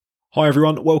Hi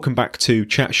everyone, welcome back to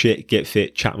Chat Shit, Get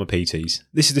Fit, Chat with PTs.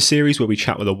 This is the series where we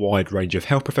chat with a wide range of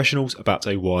health professionals about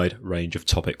a wide range of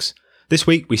topics. This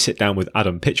week we sit down with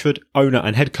Adam Pitchford, owner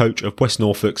and head coach of West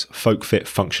Norfolk's Folk Fit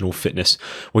Functional Fitness,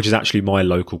 which is actually my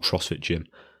local CrossFit gym.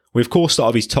 We of course start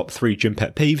with his top 3 gym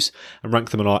pet peeves and rank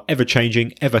them on our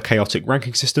ever-changing, ever-chaotic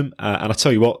ranking system, and I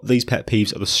tell you what, these pet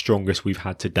peeves are the strongest we've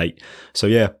had to date. So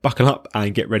yeah, buckle up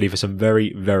and get ready for some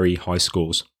very, very high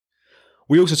scores.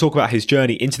 We also talk about his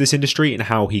journey into this industry and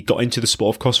how he got into the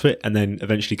sport of CrossFit and then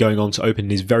eventually going on to open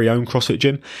his very own CrossFit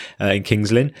gym in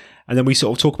Kings Lynn. And then we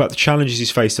sort of talk about the challenges he's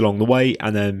faced along the way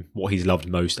and then what he's loved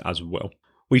most as well.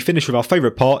 We finish with our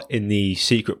favourite part in the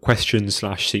secret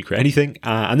question/secret anything.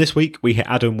 And this week we hit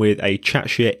Adam with a Chat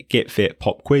Shit, Get Fit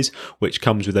pop quiz, which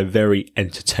comes with a very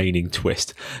entertaining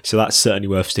twist. So that's certainly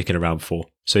worth sticking around for.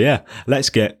 So yeah, let's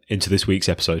get into this week's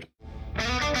episode.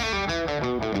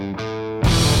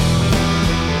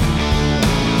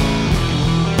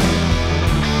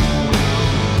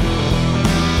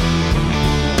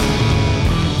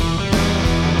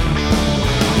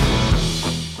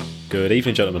 Good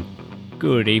evening, gentlemen.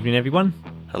 Good evening, everyone.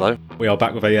 Hello. We are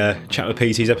back with a Chat with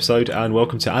PTs episode, and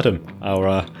welcome to Adam,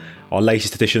 our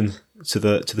latest addition to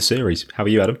the series. How are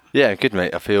you, Adam? Yeah, good,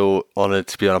 mate. I feel honoured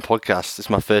to be on a podcast. It's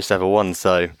my first ever one,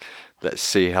 so let's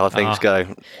see how things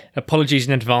go. Apologies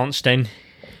in advance, then.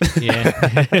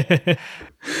 Yeah.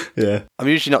 Yeah. I'm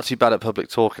usually not too bad at public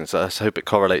talking, so I hope it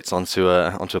correlates onto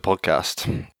a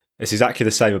podcast. It's exactly the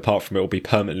same, apart from it will be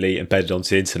permanently embedded onto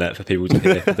the internet for people to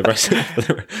hear for the rest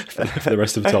for the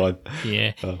rest of the time.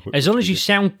 Yeah. As long as you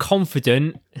sound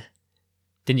confident,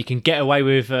 then you can get away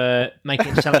with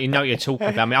making it sound like you know what you're talking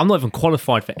about. I mean, I'm not even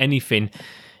qualified for anything.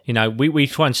 You know, we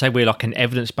try and say we're like an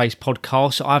evidence-based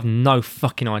podcast. So I have no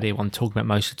fucking idea what I'm talking about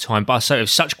most of the time. But I say it with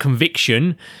such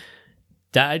conviction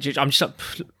that I'm just a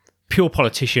pure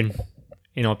politician,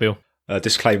 you know, Bill.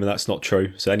 Disclaimer, that's not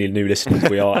true. So any new listeners,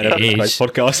 we are an evidence-based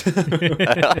podcast.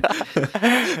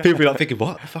 People be like thinking,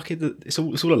 what? Fucking, it's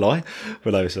all a lie.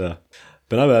 But no, so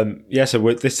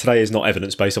this today is not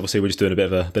evidence-based. Obviously, we're just doing a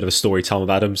bit of a story time with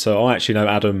Adam. So I actually know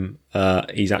Adam.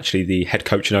 He's actually the head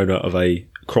coach and owner of a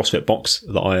CrossFit box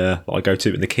that I go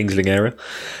to in the Kings Lynn area.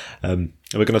 And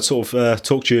we're going to sort of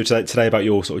talk to you today about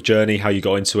your sort of journey, how you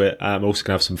got into it. We're also going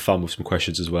to have some fun with some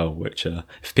questions as well, which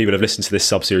if people have listened to this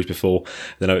sub-series before,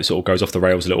 they know it sort of goes off the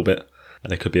rails a little bit. And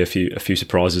there could be a few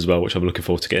surprises as well, which I'm looking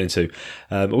forward to getting into.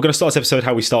 We're going to start this episode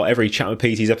how we start every Chat with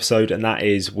PTs episode, and that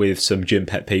is with some gym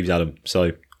pet peeves, Adam.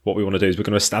 So what we want to do is we're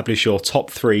going to establish your top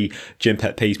 3 gym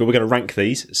pet peeves, but we're going to rank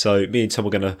these. So me and Tom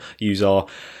are going to use our...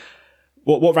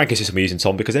 What ranking system are we using,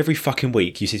 Tom? Because every fucking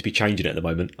week you seem to be changing it at the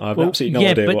moment. I have absolutely no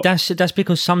idea. Yeah, but that's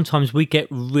because sometimes we get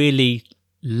really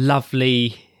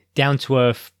lovely,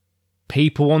 down-to-earth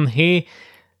people on here.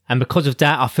 And because of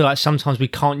that, I feel like sometimes we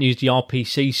can't use the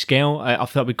RPC scale. I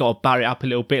feel like we've got to bar it up a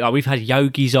little bit. Like we've had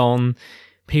yogis on,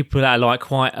 people that are like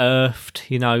quite earthed,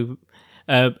 you know.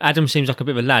 Adam seems like a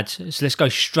bit of a lad, so let's go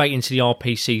straight into the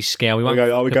RPC scale. We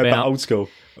go back old school.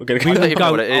 We will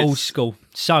go old school.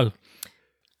 So...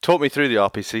 Talk me through the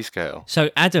RPC scale. So,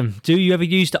 Adam, do you ever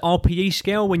use the RPE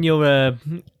scale when you're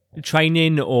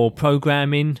training or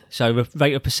programming? So,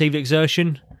 rate of perceived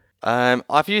exertion?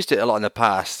 I've used it a lot in the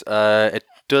past. It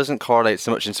doesn't correlate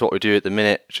so much into what we do at the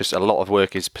minute. Just a lot of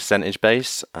work is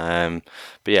percentage-based. But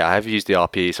yeah, I have used the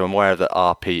RPE, so I'm aware of the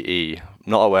RPE. I'm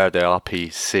not aware of the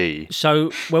RPC. So,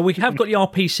 well, we have got the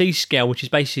RPC scale, which is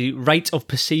basically rate of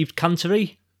perceived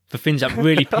cuntery. For things that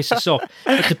really piss us off.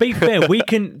 But to be fair,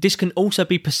 this can also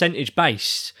be percentage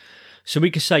based. So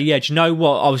we could say, yeah, do you know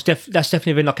what? That's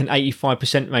definitely been like an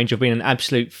 85% range of being an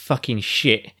absolute fucking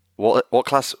shit. What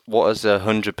is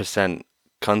 100%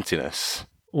 cuntiness?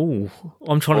 Oh,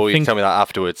 I'm trying to think. Or you can tell me that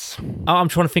afterwards. I'm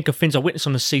trying to think of things I witnessed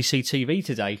on the CCTV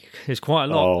today. There's quite a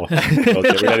lot. Oh,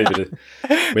 God,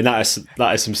 I mean, that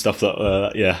is some stuff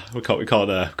that we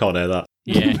can't air that.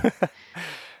 Yeah.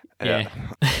 Yeah.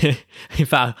 In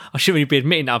fact, I shouldn't really be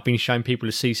admitting that I've been showing people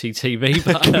the CCTV,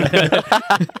 but...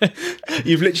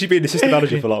 You've literally been the assistant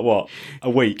manager for like, what, a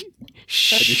week?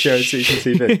 Shh. And you're sharing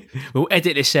CCTV? We'll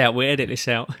edit this out.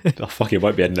 Oh, fuck, it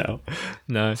won't be edited out.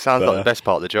 No. Sounds like the best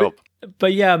part of the job.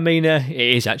 But yeah, I mean, it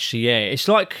is actually, yeah. It's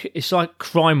like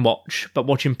Crime Watch, but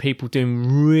watching people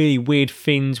doing really weird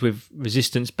things with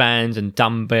resistance bands and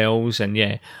dumbbells and,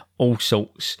 yeah, all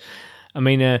sorts. I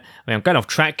mean, I'm going off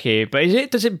track here, but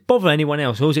does it bother anyone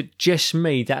else, or is it just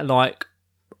me that, like,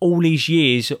 all these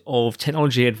years of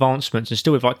technology advancements and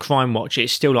still with, like, Crime Watch,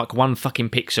 it's still, like, one fucking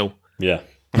pixel? Yeah.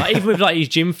 Like, even with, like, these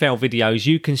gym fail videos,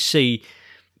 you can see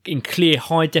in clear,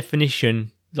 high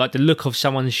definition, like, the look of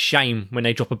someone's shame when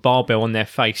they drop a barbell on their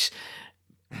face.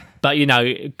 But, you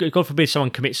know, God forbid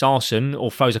someone commits arson or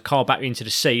throws a car battery into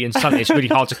the sea and suddenly it's really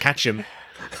hard to catch them.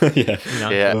 Yeah. You know?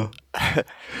 Yeah.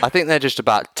 I think they're just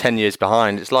about 10 years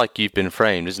behind. It's like You've Been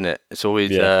Framed, isn't it? It's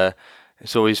always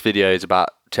videos about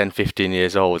 10, 15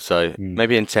 years old. So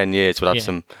maybe in 10 years we'll have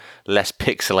some less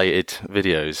pixelated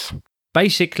videos.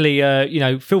 Basically, you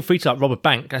know, feel free to like rob a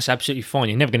bank. That's absolutely fine.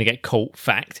 You're never going to get caught,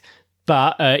 fact.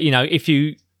 But, you know, if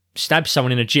you stab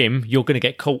someone in a gym, you're going to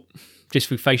get caught just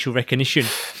through facial recognition.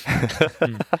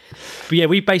 But yeah,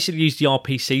 we basically use the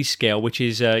RPC scale, which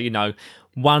is, you know,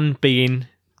 1 being,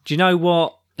 do you know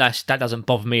what? That doesn't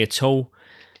bother me at all.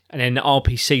 And then the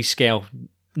RPC scale,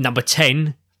 number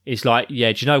 10 is like,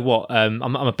 yeah, do you know what? I'm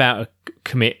about to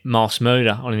commit mass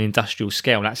murder on an industrial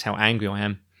scale. That's how angry I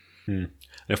am. And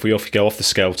if we go off the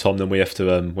scale, Tom, then we have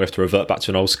to revert back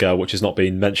to an old scale, which has not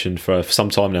been mentioned for some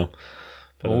time now.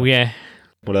 But, yeah.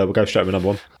 We'll go straight with number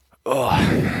 1. Oh,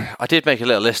 I did make a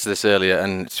little list of this earlier,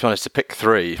 and to be honest, to pick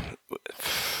 3,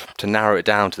 to narrow it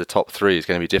down to the top 3 is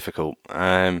going to be difficult.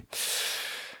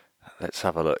 Let's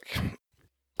have a look.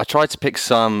 I tried to pick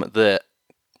some that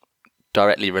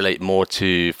directly relate more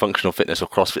to functional fitness or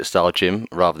CrossFit style gym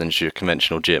rather than just your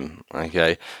conventional gym.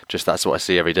 Okay, just that's what I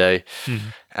see every day.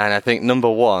 And I think number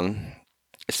 1,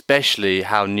 especially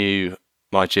how new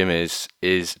my gym is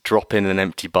dropping an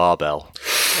empty barbell.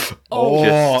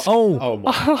 Oh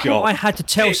my God. I had to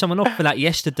tell someone off for that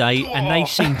yesterday, and they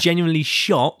seemed genuinely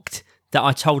shocked that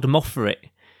I told them off for it.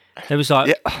 They was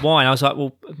like, why? And I was like,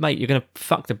 well, mate, you're going to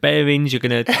fuck the bearings. You're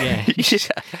going to,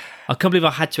 I can't believe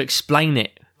I had to explain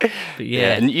it. But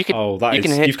and you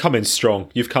can, you've come in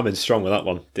strong. You've come in strong with that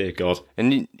one, dear God.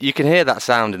 And you can hear that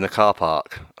sound in the car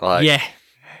park. Like,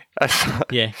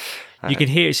 yeah. You can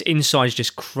hear its insides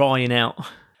just crying out.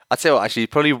 I'd say, actually,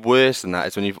 probably worse than that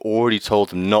is when you've already told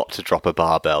them not to drop a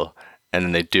barbell and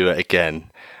then they do it again.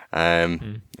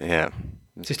 Yeah.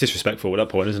 It's just disrespectful at that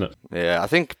point, isn't it? Yeah, I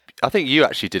think you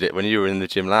actually did it when you were in the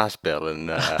gym last, Bill. And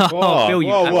whoa.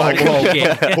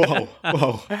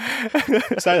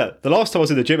 Say that. The last time I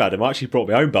was in the gym, Adam, I actually brought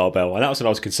my own barbell, and that was when I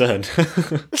was concerned. I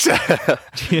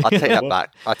take that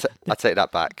back. I take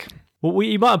that back. Well,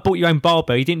 you might have bought your own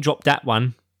barbell. You didn't drop that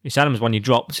one. It's Adam's one you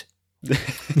dropped.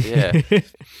 Yeah.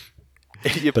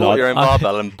 You bought your own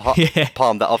barbell and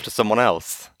palmed that off to someone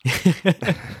else.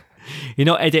 You're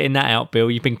not editing that out, Bill.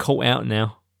 You've been caught out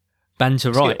now.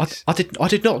 Banter right. I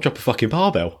did not drop a fucking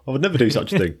barbell. I would never do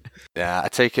such a thing. Yeah, I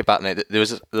take it back, mate. There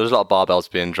was a lot of barbells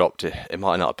being dropped. It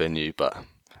might not have been you, but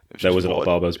there was a lot of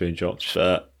barbells being dropped.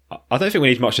 I don't think we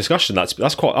need much discussion.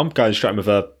 That's quite. I'm going straight with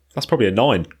that's probably a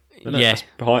 9. Yeah, that's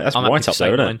right up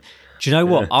there, isn't it? Do you know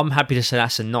what? I'm happy to say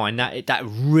that's a 9. That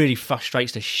really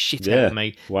frustrates the shit out of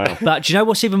me. Wow. But do you know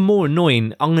what's even more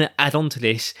annoying? I'm going to add on to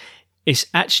this. It's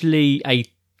actually a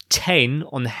 10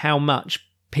 on how much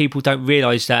people don't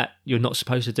realise that you're not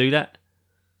supposed to do that.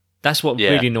 That's what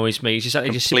really annoys me. It's just that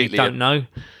they just simply don't know.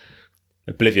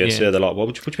 Oblivious. Yeah, they're like,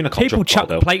 what do you mean I can't People drop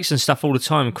chuck plates and stuff all the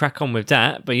time and crack on with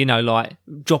that. But, you know, like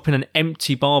dropping an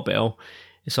empty barbell,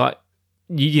 it's like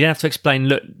you have to explain,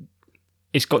 look,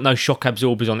 it's got no shock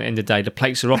absorbers on the end of the day. The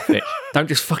plates are off it. Don't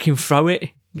just fucking throw it.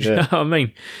 Do you know what I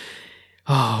mean?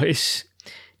 Oh, it's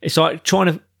like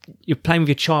you're playing with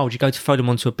your child. You go to throw them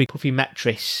onto a big puffy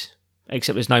mattress,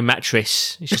 except there's no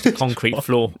mattress. It's just a concrete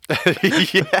floor.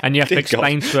 And you have to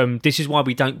explain to them, this is why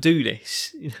we don't do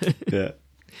this.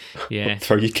 Yeah.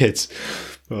 Throw your kids.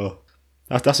 Oh.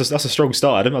 That's a strong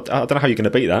start, Adam. I don't know how you're going to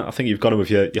beat that. I think you've got him with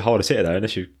your hardest hitter there,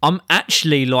 unless you... I'm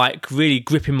actually like really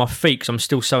gripping my feet because I'm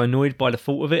still so annoyed by the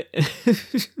thought of it.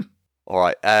 All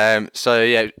right. So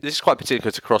yeah, this is quite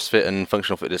particular to CrossFit and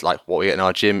functional fitness. Like what we get in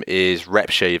our gym is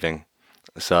rep shaving.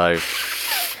 So,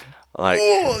 like,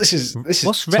 this is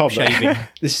what's rep shaving?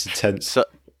 This is intense.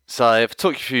 So I've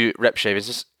talked you through rep shaving.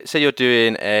 Just say you're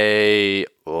doing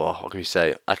what can you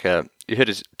say? You heard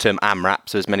the term AMRAP,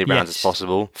 so as many rounds as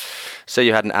possible. Say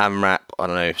you had an AMRAP, I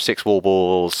don't know, 6 wall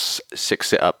balls, 6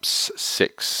 sit-ups,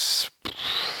 6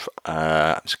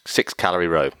 calorie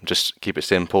row. Just keep it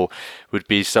simple. Would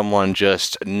be someone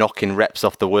just knocking reps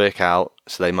off the workout,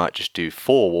 so they might just do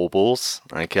 4 wall balls,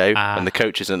 okay, when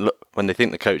they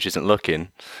think the coach isn't looking,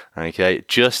 okay,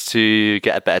 just to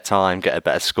get a better time, get a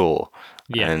better score.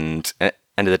 Yeah. And at the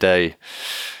end of the day,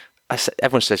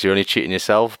 everyone says you're only cheating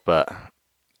yourself, but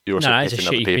you're also pissing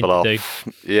other people off.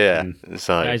 Yeah.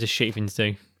 So that is a shitty thing to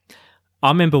do. I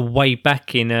remember way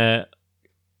back in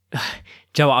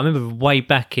Joe,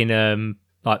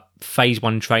 like phase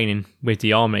 1 training with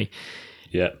the army.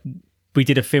 Yeah. We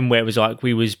did a thing where it was like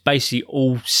we was basically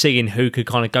all seeing who could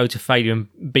kind of go to failure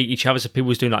and beat each other. So people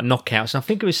was doing like knockouts. And I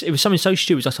think it was something so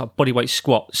stupid, it was like bodyweight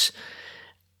squats.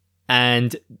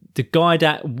 And the guy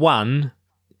that won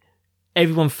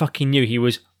everyone fucking knew he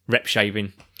was rep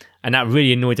shaving, and that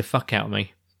really annoyed the fuck out of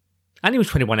me. And he was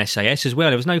 21 SAS as well.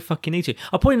 There was no fucking need to.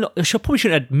 I probably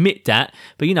shouldn't admit that,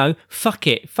 but fuck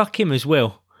it, fuck him as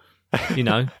well.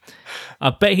 I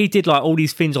bet he did like all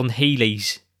these things on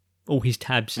Heelys, all his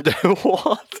tabs.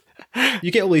 What?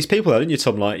 You get all these people, don't you,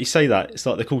 Tom? Like you say that it's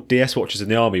like they're called DS watchers in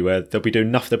the army, where they'll be doing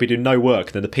nothing, they'll be doing no work,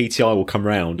 and then the PTI will come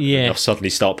round. Yeah, and they'll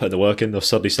suddenly start putting the work in. They'll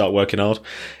suddenly start working hard.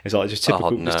 It's like just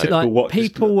typical. No. Just typical like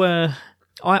people.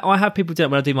 I have people do it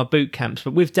when I do my boot camps,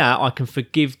 but with that I can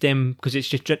forgive them because it's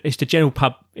the general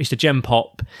pub, it's the Gen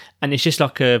Pop, and it's just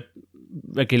like a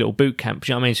regular little boot camp.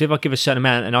 You know what I mean? So if I give a certain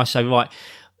amount and I say, right,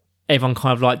 everyone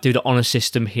kind of like do the honour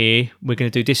system here. We're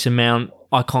going to do this amount.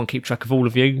 I can't keep track of all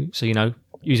of you, so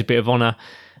use a bit of honour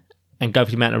and go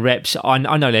for the amount of reps. I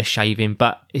know they're shaving,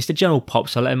 but it's the general pop,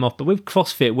 so I let them off. But with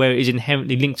CrossFit, where it is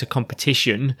inherently linked to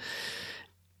competition,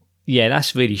 yeah,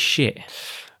 that's really shit.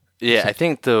 Yeah, I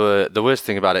think the worst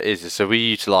thing about it is so we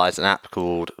utilise an app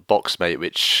called Boxmate,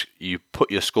 which you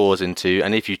put your scores into,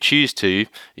 and if you choose to,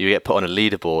 you get put on a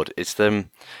leaderboard.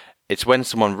 It's when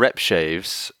someone rep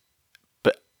shaves,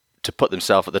 but to put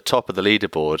themselves at the top of the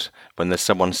leaderboard when there's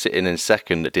someone sitting in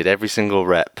second that did every single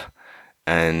rep,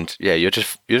 and yeah,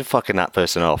 you're fucking that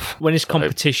person off. When it's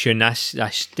competition, that's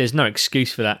there's no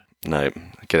excuse for that. No,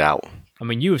 get out. I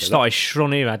mean, you have started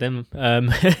strong here, Adam.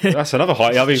 That's another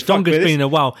height. I mean, strongest been in a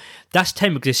while. That's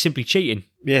 10 because it's simply cheating.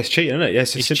 Yeah, it's cheating, isn't it?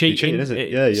 Yes, it's simply cheating, isn't it?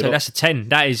 Yeah. So that's a 10.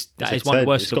 That is one of the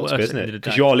worst. It's got to be, isn't it?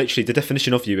 Because you are literally the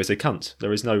definition of you as a cunt.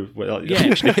 There is no. Yeah.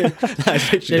 That's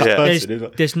literally that person, isn't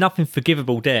it? There's nothing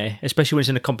forgivable there, especially when it's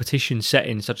in a competition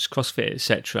setting such as CrossFit,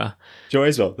 etc. Do you know what it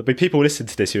is, well? There'll be people listening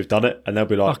to this who have done it, and they'll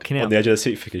be like Fucking on hell. the edge of the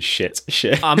seat, thinking, "Shit."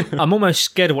 I'm almost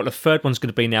scared of what the third one's going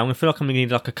to be now. I feel like I'm going to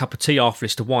need like a cup of tea after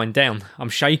this to wind down. I'm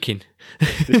shaking.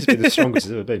 This has been the strongest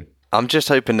it's ever been. I'm just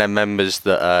hoping them members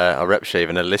that are rep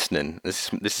shaving are listening. This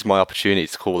is my opportunity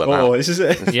to call them out. Oh, this is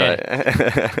it.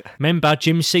 Yeah. Remember,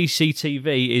 Jim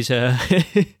CCTV is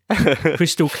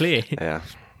crystal clear. Yeah.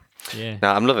 Yeah. No,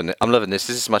 I'm loving it. I'm loving this.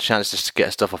 This is my chance just to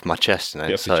get stuff off my chest.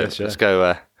 Get off So your chest, yeah. let's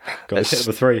go. Let's hit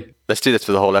number 3. Let's do this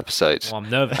for the whole episode. Oh, I'm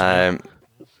nervous.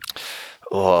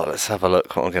 Let's have a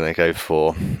look what I'm going to go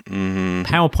for.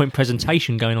 PowerPoint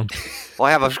presentation going on.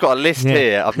 I've just got a list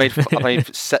here. I've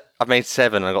made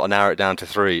 7 and I've got to narrow it down to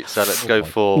 3. So let's go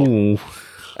for. Ooh.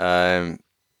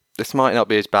 This might not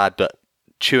be as bad, but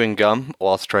chewing gum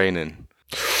whilst training.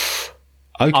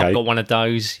 Okay. I've got one of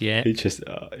those. Yeah.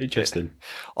 Interesting.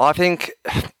 I think,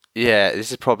 yeah,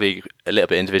 this is probably a little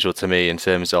bit individual to me in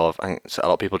terms of I think a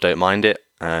lot of people don't mind it,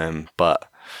 but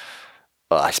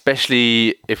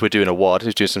especially if we're doing a WOD,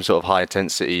 who's doing some sort of high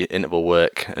intensity interval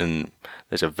work, and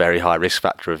there's a very high risk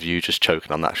factor of you just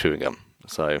choking on that chewing gum.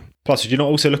 So Plus, would you not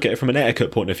also look at it from an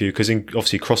etiquette point of view? Because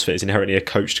obviously CrossFit is inherently a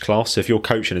coached class. So if you're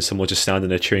coaching and someone's just standing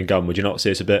there chewing gum, would you not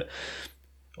see it's a bit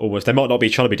almost? They might not be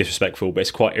trying to be disrespectful, but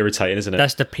it's quite irritating, isn't it?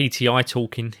 That's the PTI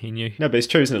talking in you. No, but it's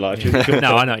true, isn't it? Like if you're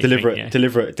No, I know what you mean, yeah.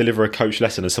 deliver a coach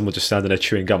lesson and someone's just standing there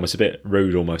chewing gum, it's a bit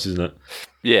rude almost, isn't it?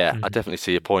 yeah, I definitely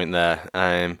see your point there.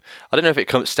 I don't know if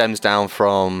it stems down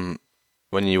from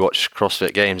when you watch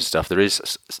CrossFit games and stuff. There is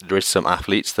some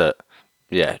athletes that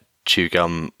chew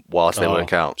gum whilst they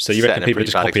work out. So you reckon setting a people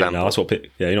pretty just bad copy it now? example. That's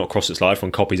what. You're not CrossFit's live.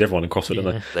 Everyone copies everyone in CrossFit,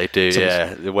 don't they? They do,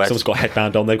 Someone's got a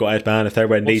headband on. They've got a headband. If they're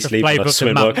wearing knee What's the sleeves on flavour a of the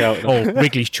swim mug? workout, Oh,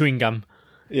 Wrigley's chewing gum.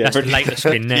 yeah, That's the latest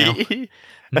spin now.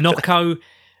 Nocco,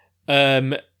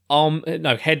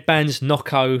 headbands,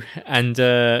 Nocco, and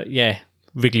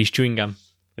Wrigley's chewing gum.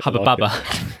 Hubba like bubba.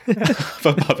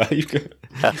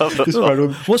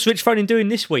 What's Rich Froning doing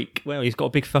this week? Well, he's got a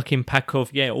big fucking pack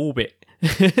of Orbit.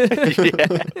 But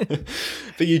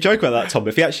you joke about that, Tom.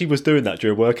 If he actually was doing that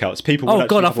during workouts, people would Oh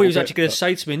God, actually I thought he was have actually going to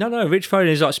say to me, no, Rich Froning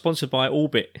is like sponsored by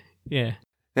Orbit. Yeah.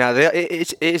 Yeah,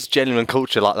 it is genuine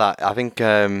culture like that. I think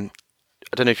I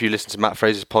don't know if you listen to Matt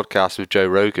Fraser's podcast with Joe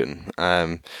Rogan,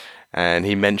 and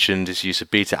he mentioned his use of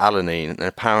beta-alanine, and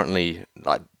apparently,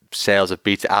 like sales of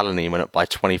beta-alanine went up by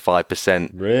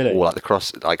 25%. Really? Or like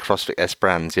CrossFit S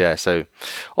brands, yeah. So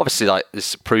obviously, like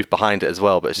there's proof behind it as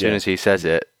well. But as soon as he says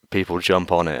it, people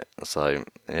jump on it. So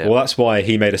yeah. Well, that's why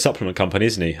he made a supplement company,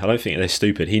 isn't he? I don't think they're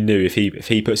stupid. He knew if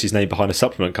he puts his name behind a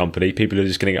supplement company, people are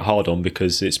just going to get hard on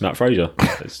because it's Matt Fraser.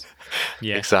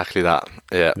 Yeah. Exactly that.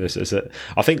 Yeah. This is it.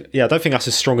 I don't think that's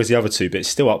as strong as the other two, but it's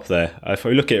still up there. If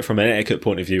we look at it from an etiquette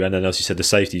point of view, and then as you said, the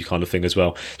safety kind of thing as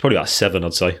well, it's probably about 7,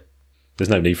 I'd say. There's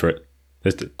no need for it.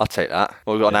 I'll take that.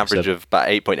 Well, we've got an average of about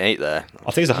 8.8 there.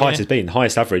 I think it's the highest it's been,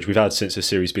 highest average we've had since the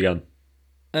series began.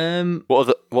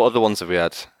 What other ones have we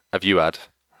had? Have you had?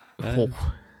 Where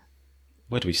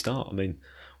do we start? I mean,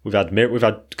 we've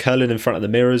had curling in front of the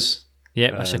mirrors.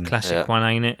 Yeah, that's a classic one,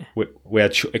 ain't it? We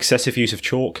had excessive use of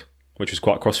chalk, which was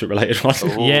quite a CrossFit related one.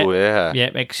 Yeah,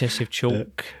 excessive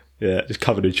chalk. Yeah, just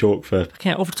covered in chalk for.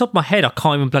 Okay, off the top of my head, I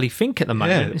can't even bloody think at the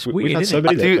moment. Yeah, it's we've weird. had so Isn't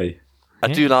many it? lately. I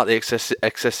do like the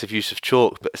excessive use of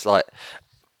chalk, but it's like,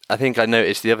 I think I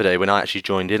noticed the other day when I actually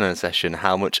joined in on a session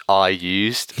how much I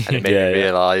used, and it made me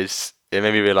realise. It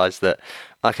made me realise that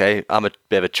okay, I'm a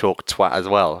bit of a chalk twat as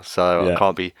well, so I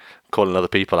can't be calling other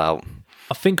people out.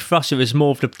 I think for us it was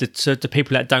more of the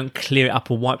people that don't clear it up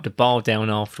and wipe the bar down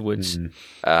afterwards.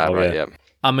 Right, yeah.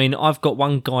 I mean, I've got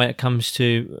one guy that comes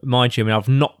to my gym and I've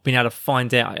not been able to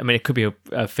find out. I mean, it could be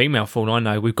a female for all I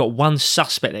know. We've got one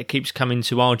suspect that keeps coming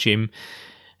to our gym.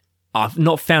 I've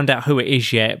not found out who it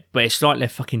is yet, but it's like they're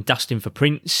fucking dusting for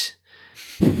prints.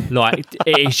 Like,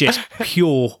 it is just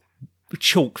pure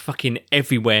chalk fucking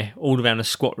everywhere, all around the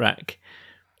squat rack.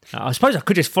 I suppose I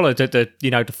could just follow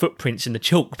the footprints in the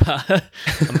chalk, but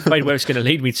I'm afraid where it's going to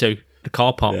lead me to, the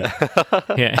car park.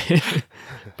 Yeah.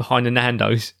 Behind the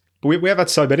Nando's. We have had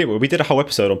so many. We did a whole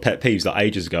episode on pet peeves like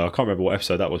ages ago. I can't remember what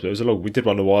episode that was, but it was we did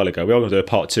one a while ago. We are going to do a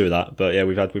part 2 of that, but yeah,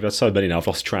 we've had so many now. I've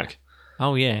lost track.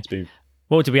 Oh yeah.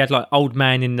 What did we had like old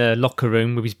man in the locker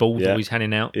room with his balls always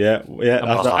hanging out? Yeah.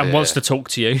 And wants to talk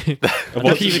to you. I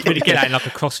don't even really get that in like a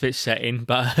CrossFit setting,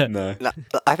 but no.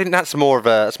 I think that's more of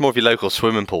your local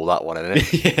swimming pool. That one,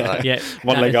 isn't it? Yeah.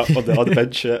 One leg up on the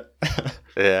bench.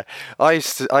 Yeah. I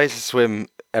used to swim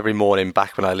every morning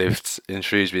back when I lived in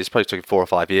Shrewsbury. It's probably took 4 or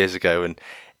 5 years ago, and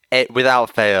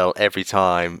without fail, every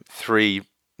time 3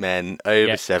 men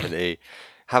over 70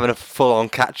 having a full-on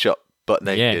catch-up, butt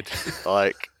naked.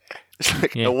 Like, it's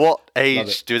like, at what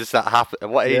age does that happen? At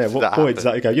what age does that happen? Point does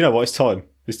that go? You know what? It's time.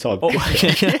 It's time.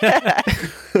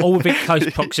 All within close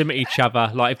proximity to each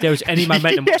other. Like, if there was any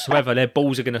momentum whatsoever, their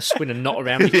balls are going to swing and knot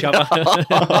around each other.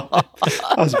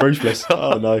 That's ruthless.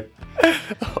 Oh no.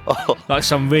 Like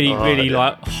some really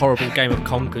like horrible game of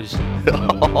conkers.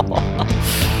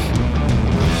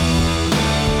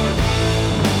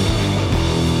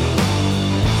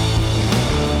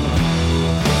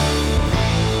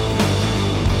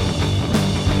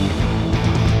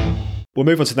 We'll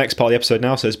move on to the next part of the episode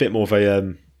now. So it's a bit more of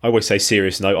a, I always say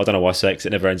serious note. I don't know why I say it because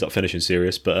it never ends up finishing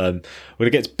serious. But we're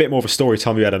going to get a bit more of a story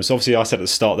time with Adam. So obviously I said at the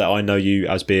start that I know you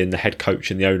as being the head coach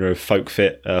and the owner of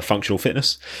FolkFit Functional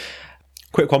Fitness.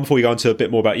 Quick one before we go into a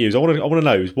bit more about you. I want to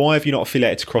know, why have you not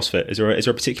affiliated to CrossFit? Is there a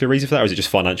particular reason for that, or is it just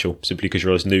financial? Simply because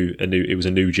you're it was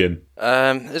a new gym?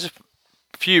 There's a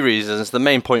few reasons. The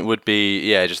main point would be,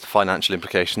 just the financial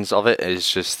implications of it. Is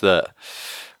just that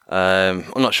I'm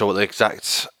not sure what the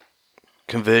exact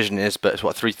conversion is, but it's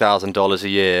 $3,000 a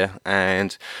year,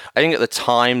 and I think at the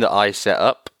time that I set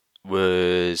up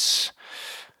was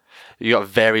you got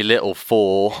very little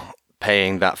for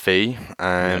paying that fee.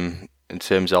 In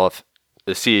terms of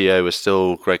the CEO was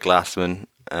still Greg Glassman,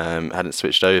 hadn't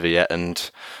switched over yet, and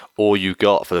all you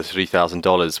got for the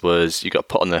 $3,000 was you got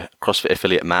put on the CrossFit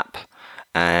affiliate map,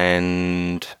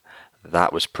 and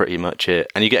that was pretty much it.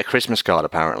 And you get a Christmas card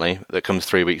apparently that comes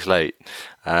 3 weeks late.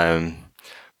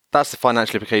 That's the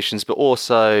financial implications, but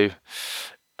also,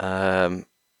 it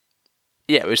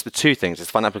was the two things: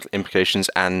 it's financial implications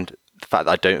and the fact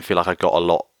that I don't feel like I got a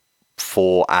lot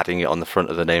for adding it on the front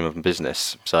of the name of a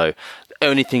business. So the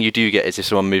only thing you do get is if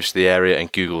someone moves to the area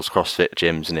and Googles CrossFit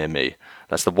gyms near me.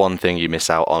 That's the one thing you miss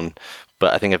out on.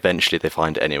 But I think eventually they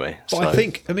find it anyway. But I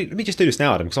think, let me just do this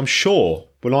now, Adam, because I'm sure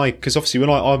because obviously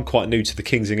I'm quite new to the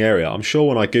Kingsland area, I'm sure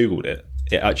when I Googled it,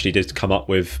 it actually did come up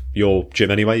with your gym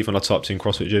anyway. Even when I typed in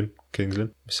CrossFit Gym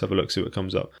Kingsland, let's have a look, see what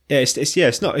comes up. Yeah, it's not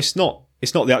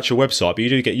the actual website, but you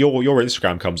do get your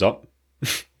Instagram comes up.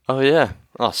 Oh yeah,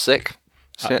 sick.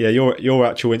 Your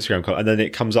actual Instagram comes, and then it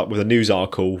comes up with a news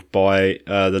article by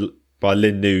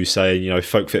Lynn News saying,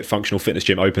 FolkFit Functional Fitness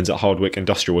Gym opens at Hardwick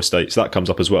Industrial Estate. So that comes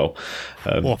up as well.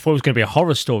 I thought it was going to be a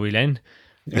horror story then.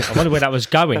 I wonder where that was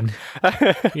going.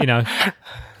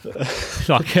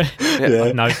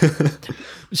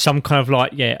 Some kind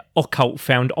of occult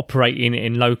found operating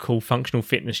in local functional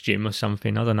fitness gym or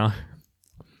something. I don't know.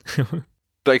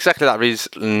 But exactly that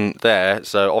reason there.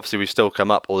 So obviously we still come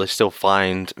up, or they still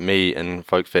find me and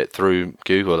FolkFit through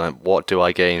Google. And what do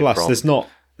I gain from? Plus,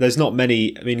 there's not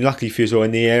many. I mean, luckily for you as well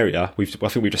in the area, I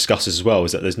think we've discussed this as well.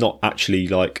 Is that there's not actually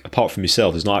apart from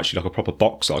yourself, there's not actually like a proper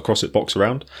box, like a CrossFit box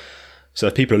around. So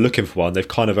if people are looking for one, they've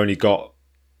kind of only got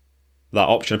that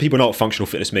option. And people know what functional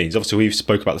fitness means. Obviously, we've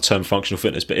spoke about the term functional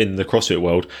fitness, but in the CrossFit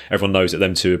world, everyone knows that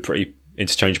them two are pretty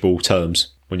interchangeable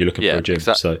terms when you're looking for a gym.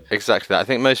 Exactly that. I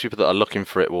think most people that are looking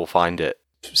for it will find it.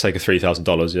 For the sake of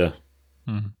 $3,000, yeah.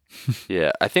 Mm.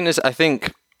 Yeah, I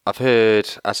think I've heard,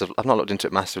 I've not looked into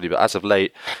it massively, but as of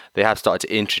late, they have started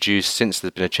to introduce, since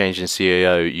there's been a change in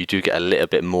CAO, you do get a little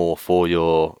bit more for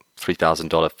your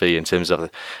 $3,000 fee in terms of, I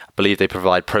believe they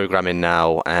provide programming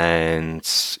now, and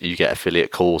you get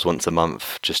affiliate calls once a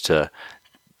month just to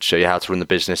show you how to run the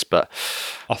business. But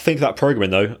I think that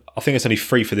programming, though, I think it's only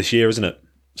free for this year, isn't it?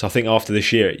 So I think after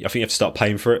this year, I think you have to start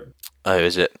paying for it. oh,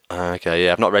 is it? Okay,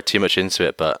 yeah, I've not read too much into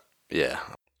it, but yeah.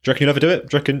 Do you reckon you'll ever do it?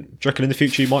 Do you reckon in the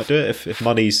future you might do it if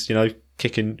money's,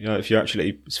 kicking, if you're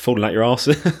actually falling out your arse?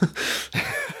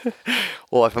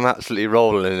 Well, if I'm absolutely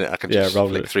rolling in it, I can just roll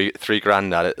flick it. three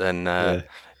grand at it, then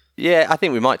yeah, I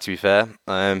think we might, to be fair.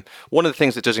 One of the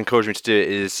things that does encourage me to do it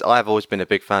is I've always been a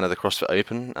big fan of the CrossFit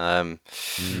Open.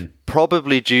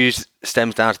 Probably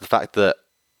stems down to the fact that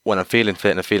when I'm feeling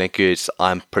fit and I'm feeling good,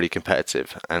 I'm pretty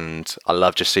competitive, and I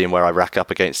love just seeing where I rack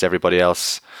up against everybody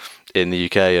else in the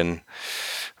UK and,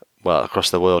 well,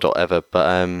 across the world or whatever. But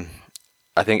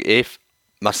I think if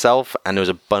myself and there was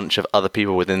a bunch of other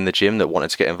people within the gym that wanted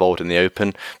to get involved in the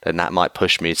Open, then that might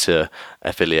push me to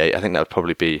affiliate. I think that would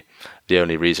probably be the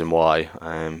only reason why.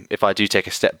 If I do take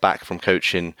a step back from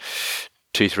coaching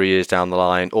 2-3 years down the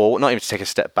line, or not even to take a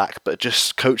step back, but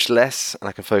just coach less and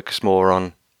I can focus more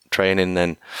on training,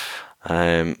 then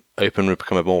Open would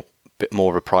become a bit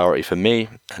more of a priority for me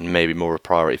and maybe more of a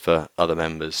priority for other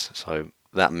members. So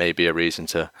that may be a reason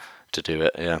to do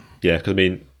it. Yeah, because I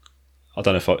mean, I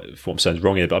don't know if what I'm saying is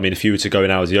wrong here, but I mean, if you were to go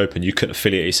now as the Open, you couldn't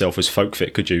affiliate yourself as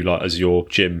FolkFit, could you? Like as your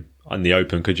gym and the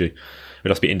Open, could you? It would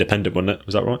have to be independent, wouldn't it?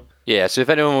 Was that right? Yeah. So if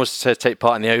anyone was to take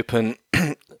part in the Open,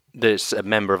 there's a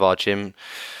member of our gym.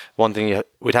 One thing,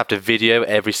 we'd have to video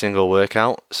every single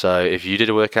workout. So if you did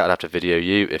a workout, I'd have to video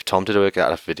you. If Tom did a workout,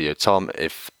 I'd have to video Tom.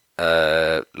 If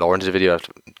Lauren did a video, I'd have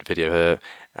to video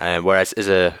her. Whereas as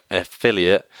an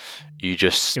affiliate, you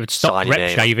just It would stop sign your rep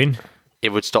name. shaving. It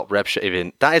would stop rep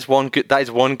shaving. That is one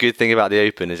good thing about the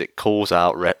Open, is it calls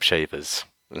out rep shavers.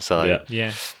 So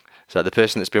Yeah. so the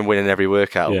person that's been winning every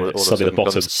workout, all of a suddenly the sudden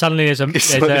bottom. becomes- Suddenly there's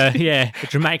a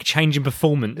dramatic change in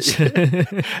performance.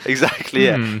 exactly,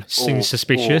 yeah. Seems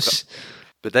suspicious.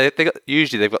 But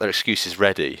usually they've got their excuses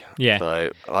ready. Yeah.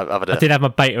 So I've had I did have my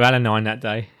beta alanine that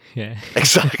day. Yeah.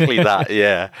 exactly that.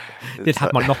 Yeah. Did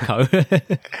have my Nocco.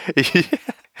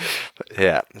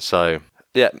 Yeah. So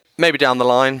yeah, maybe down the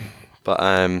line, but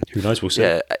Who knows? We'll see.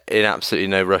 yeah, in absolutely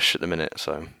no rush at the minute.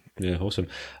 So Yeah, awesome.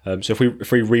 So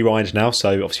if we rewind now,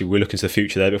 so obviously we're looking to the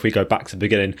future there, but if we go back to the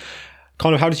beginning,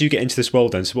 kind of how did you get into this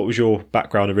world then? So what was your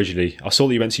background originally? I saw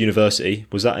that you went to university.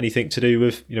 Was that anything to do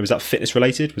with, was that fitness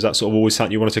related? Was that sort of always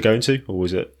something you wanted to go into? Or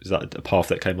is that a path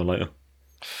that came on later?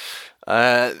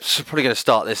 so probably going to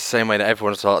start this the same way that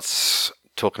everyone starts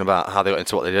talking about how they got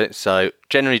into what they did. So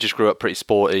generally just grew up pretty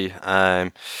sporty.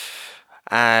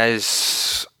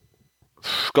 As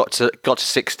got to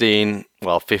 16,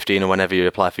 15 or whenever you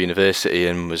apply for university,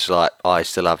 and was like, I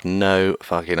still have no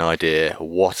fucking idea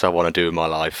what I want to do in my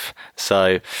life.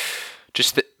 So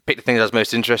just picked the things I was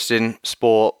most interested in,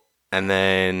 sport, and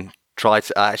then I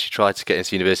actually tried to get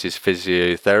into university as a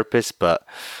physiotherapist, but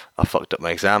I fucked up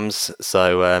my exams.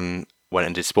 So went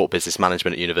and did sport business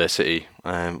management at university,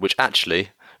 which actually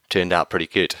turned out pretty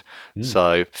good.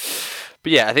 So,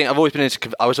 but yeah, I think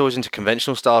I was always into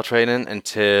conventional style training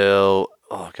until,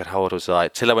 oh God, how old was I?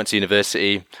 Till I went to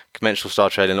university, conventional style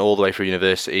training all the way through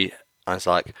university. I was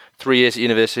like, 3 years at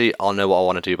university, I'll know what I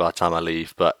want to do by the time I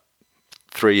leave. But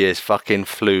 3 years fucking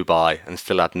flew by and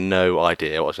still had no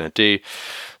idea what I was going to do.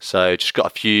 So just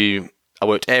got I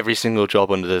worked every single job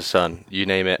under the sun. You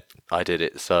name it, I did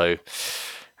it. So,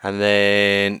 and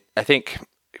then I think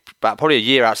about probably a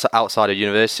year outside of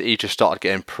university, just started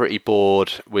getting pretty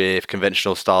bored with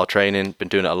conventional style training. Been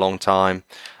doing it a long time,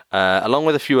 along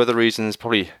with a few other reasons.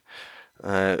 Probably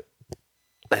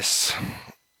let's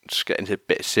just get into a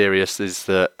bit serious. Is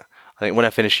that I think when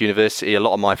I finished university, a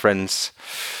lot of my friends,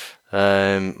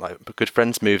 my good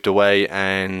friends, moved away,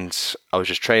 and I was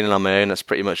just training on my own. That's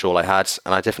pretty much all I had,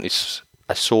 and I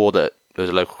saw that there was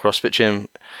a local CrossFit gym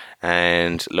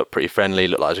and looked pretty friendly,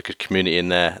 looked like there was a good community in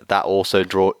there. That also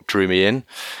drew me in,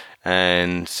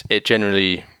 and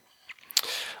I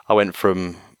went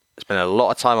from spending a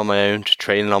lot of time on my own to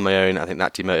training on my own. I think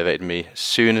that demotivated me. As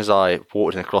soon as I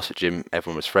walked in a CrossFit gym,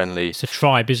 everyone was friendly. It's a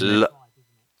tribe, isn't it?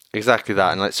 Exactly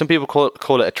that, and like some people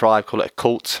call it a tribe, call it a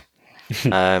cult,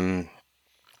 and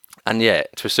yeah,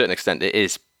 to a certain extent it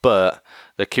is. But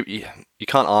you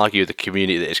can't argue the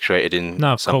community that is created in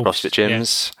some CrossFit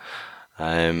gyms.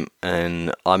 Yeah.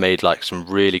 And I made like some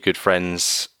really good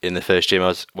friends in the first gym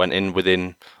I went in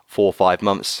within 4 or 5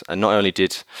 months, and not only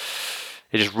did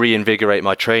it just reinvigorate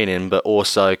my training, but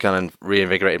also kind of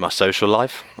reinvigorated my social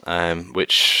life,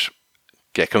 which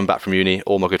coming back from uni,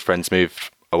 all my good friends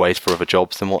moved away for other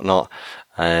jobs and whatnot.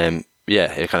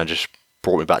 It kind of just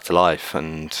brought me back to life.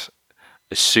 And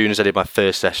as soon as I did my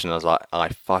first session, I was like, I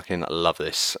fucking love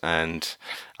this. And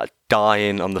I'd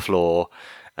dying on the floor,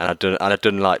 and I'd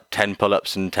done like 10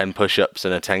 pull-ups and 10 push-ups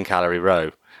and a 10-calorie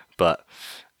row. But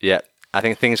yeah, I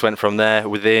think things went from there.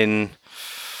 Within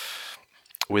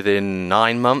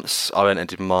 9 months, I went and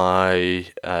did my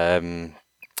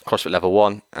CrossFit Level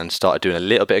 1 and started doing a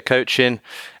little bit of coaching.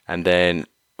 And then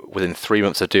within 3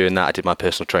 months of doing that, I did my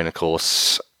personal trainer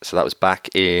course. So that was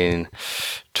back in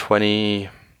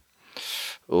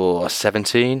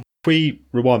 2017. If we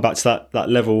rewind back to that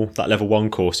level 1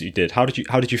 course that you did, how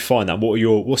did you find that?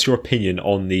 What's your opinion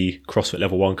on the CrossFit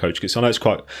Level 1 coach? Because I know it's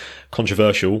quite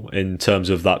controversial in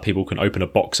terms of that people can open a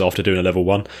box after doing a level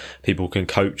 1, people can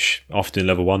coach after doing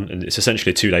level 1, and it's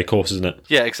essentially a 2-day course, isn't it?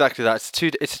 Yeah, exactly that. It's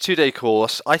a 2-day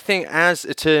course. I think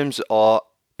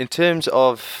in terms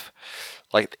of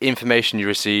like the information you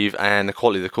receive and the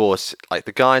quality of the course, like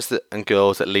the guys and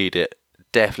girls that lead it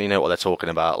definitely know what they're talking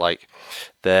about. Like,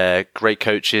 they're great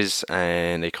coaches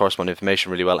and they correspond information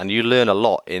really well, and you learn a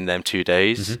lot in them 2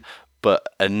 days. But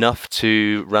enough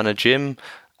to run a gym,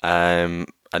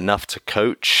 enough to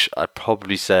coach, I'd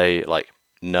probably say like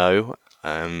no.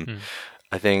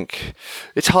 I think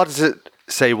it's hard to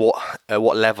say what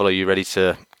level are you ready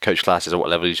to coach classes or what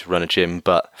level you should run a gym,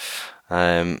 but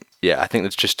I think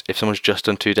it's just, if someone's just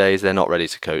done 2 days, they're not ready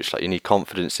to coach. Like, you need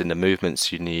confidence in the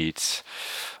movements, you need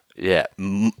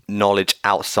knowledge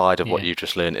outside of what you've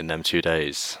just learned in them 2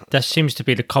 days. That seems to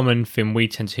be the common thing we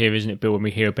tend to hear, isn't it, Bill, when we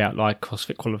hear about like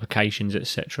CrossFit qualifications,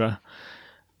 etc.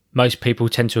 Most people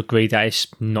tend to agree that it's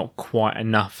not quite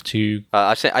enough to...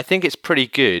 I think it's pretty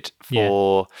good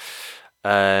for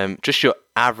just your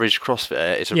average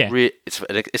CrossFitter.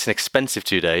 It's an expensive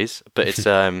 2 days, but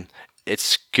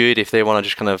it's good if they want to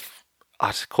just kind of,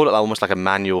 I'd call it almost like a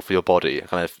manual for your body.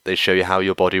 Kind of, they show you how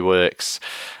your body works,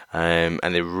 and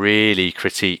they really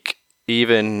critique.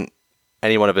 Even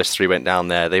any one of us three went down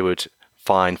there, they would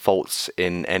find faults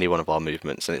in any one of our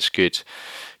movements, and it's good.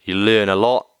 You learn a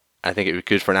lot. I think it would be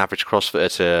good for an average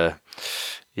CrossFitter to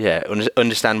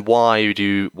understand why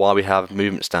we have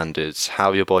movement standards,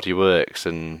 how your body works,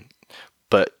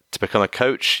 but to become a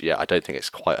coach, I don't think it's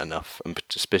quite enough, and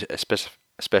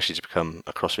especially to become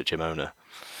a CrossFit gym owner.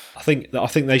 I think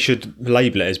they should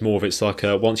label it as more of, it's like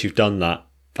once you've done that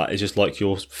is just like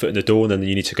your foot in the door, and then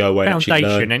you need to go away and actually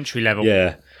learn. Foundation, entry level.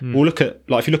 Yeah. Well,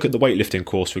 if you look at the weightlifting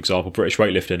course, for example, British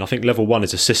weightlifting, I think level 1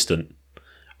 is assistant,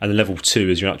 and then level 2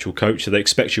 is your actual coach. So they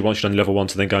expect you, once you've done level 1,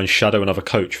 to then go and shadow another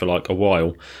coach for like a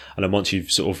while, and then once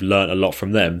you've sort of learnt a lot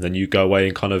from them, then you go away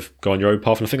and kind of go on your own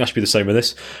path. And I think that should be the same with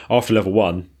this. After level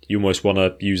 1, you almost want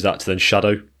to use that to then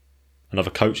shadow another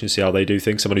coach and see how they do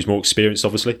things, someone who's more experienced,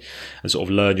 obviously, and sort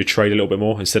of learn your trade a little bit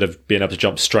more, instead of being able to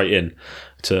jump straight in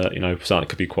to, something that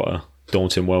could be quite a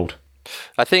daunting world.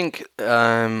 I think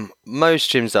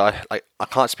most gyms that I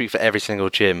can't speak for every single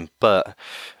gym, but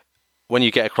when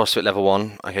you get a CrossFit level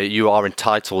 1, okay, you are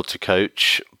entitled to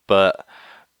coach, but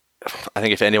I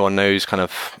think if anyone knows kind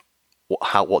of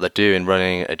what they're doing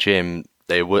running a gym,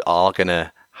 they are going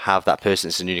to have that person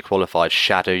that's newly qualified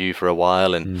shadow you for a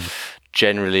while, and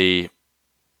generally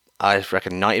I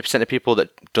reckon 90% of people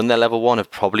that done their level 1 have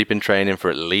probably been training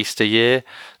for at least a year,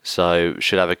 so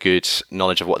should have a good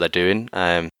knowledge of what they're doing.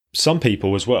 Some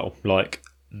people as well, like,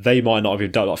 they might not have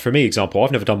even done, like, for me, example,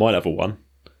 I've never done my level 1,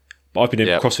 but I've been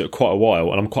in CrossFit quite a while,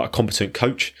 and I'm quite a competent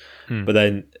coach. But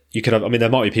then you could have, there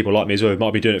might be people like me as well who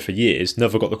might be doing it for years,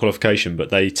 never got the qualification, but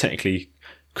they technically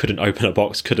couldn't open a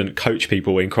box, couldn't coach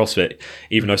people in CrossFit,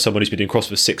 even though someone who's been doing CrossFit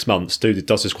for 6 months,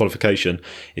 does this qualification,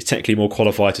 is technically more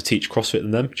qualified to teach CrossFit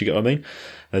than them. Do you get what I mean?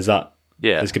 There's that.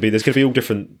 Yeah. There's going to be all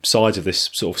different sides of this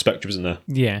sort of spectrum, isn't there?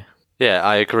 Yeah. Yeah,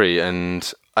 I agree.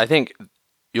 And I think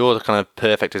you're the kind of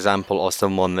perfect example of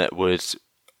someone that would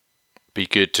be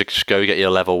good to just go get your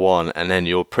level 1, and then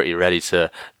you're pretty ready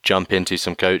to jump into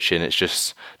some coaching. It's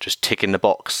just ticking the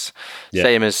box. Yeah.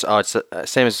 Same as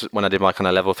when I did my kind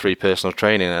of level 3 personal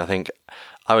training. I think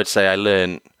I would say I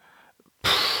learned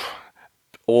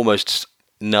almost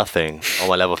nothing on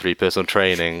my level 3 personal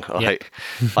training. Like,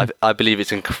 I believe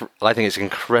I think it's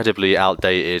incredibly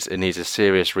outdated. It needs a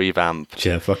serious revamp.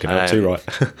 Yeah, fucking hell, too right.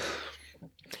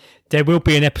 There will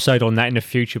be an episode on that in the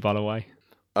future, by the way.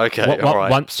 Okay, all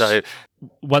right.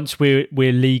 Once we're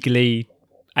legally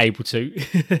able to.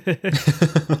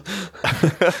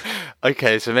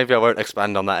 Okay, so maybe I won't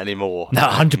expand on that anymore. No,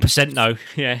 100% no.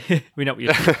 Yeah, we know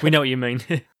what you mean.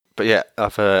 But yeah,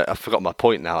 I've forgotten my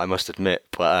point now, I must admit.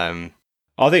 But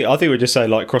I think we're just saying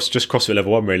like just CrossFit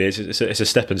level 1 really. It's a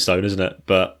stepping stone, isn't it?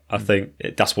 But I think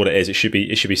that's what it is. It should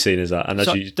be seen as that. And as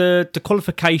the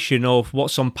qualification of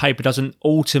what's on paper doesn't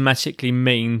automatically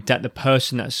mean that the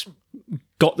person that's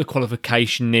got the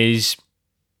qualification is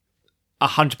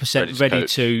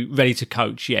 100% ready to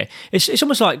coach. Yeah, it's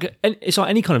almost like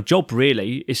any kind of job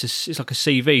really. It's like a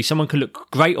CV. Someone can look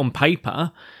great on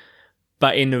paper,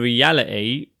 but in the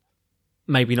reality,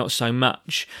 maybe not so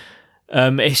much.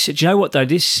 Do you know what though?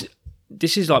 This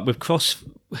is like with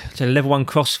so level 1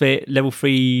 CrossFit, level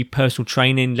 3 personal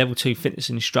training, level 2 fitness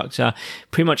instructor.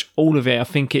 Pretty much all of it. I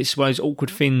think it's one of those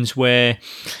awkward things where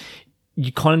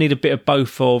you kind of need a bit of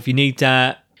both. You need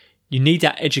that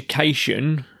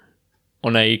education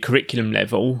on a curriculum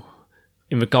level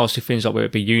in regards to things like whether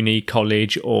it be uni,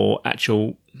 college, or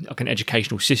actual like an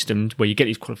educational system where you get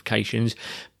these qualifications.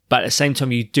 But at the same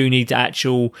time, you do need the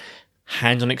actual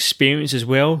hands-on experience as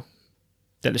well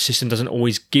that the system doesn't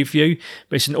always give you.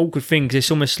 But it's an awkward thing because it's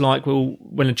almost like, well,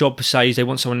 when a job says they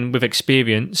want someone with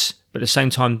experience, but at the same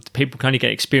time, people can only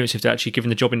get experience if they're actually given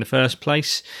the job in the first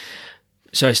place.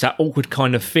 So it's that awkward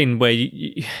kind of thing where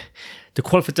the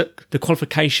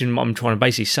qualification I'm trying to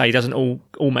basically say doesn't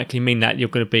automatically mean that you're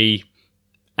going to be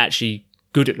actually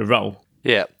good at the role.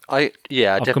 Yeah, I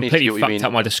I've definitely completely see what you fucked mean.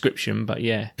 up my description, but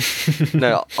yeah.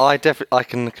 No, I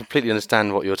can completely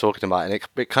understand what you're talking about, and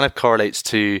it kind of correlates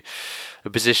to the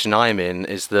position I'm in.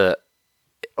 Is that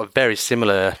a very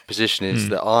similar position? Is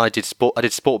that I did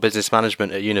sport business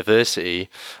management at university,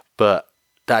 but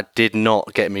that did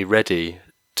not get me ready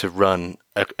to run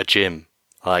a gym.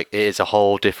 Like, it is a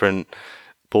whole different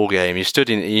ball game. You're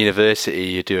studying at university,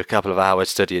 you do a couple of hours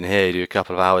studying here, you do a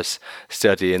couple of hours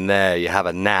studying there, you have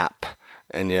a nap,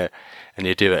 and you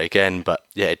do it again. But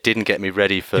yeah, it didn't get me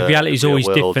ready for the reality is always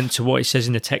world. different to what it says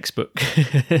in the textbook.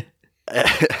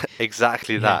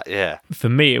 Exactly that, yeah. For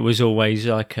me, it was always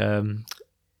like,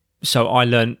 so I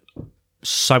learned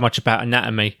so much about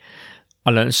anatomy.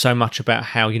 I learned so much about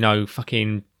how,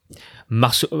 fucking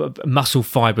muscle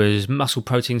fibers, muscle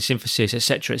protein synthesis,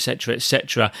 etc., etc.,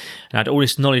 etc. And I had all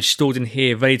this knowledge stored in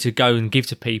here, ready to go and give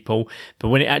to people. But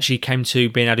when it actually came to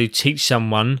being able to teach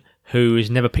someone who has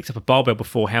never picked up a barbell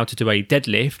before how to do a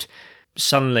deadlift,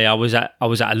 suddenly I was at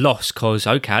a loss because,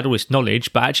 okay, I had all this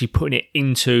knowledge, but actually putting it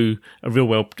into a real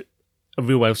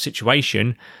world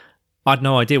situation, I had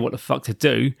no idea what the fuck to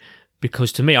do,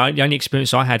 because to me, the only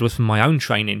experience I had was from my own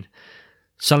training.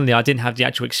 Suddenly I didn't have the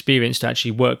actual experience to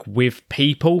actually work with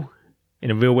people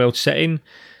in a real world setting.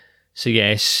 So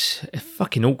yeah, it's a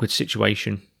fucking awkward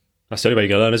situation. That's the only way you're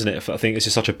going to learn, isn't it? I think it's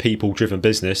just such a people-driven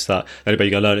business that the only way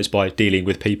you're going to learn is by dealing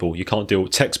with people. You can't deal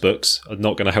with textbooks are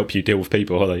not going to help you deal with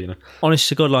people, are they? Honest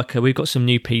to God, we've got some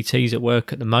new PTs at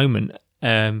work at the moment,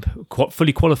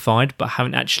 fully qualified, but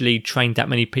haven't actually trained that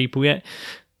many people yet.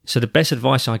 So the best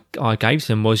advice I gave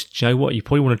them was, do you know what? You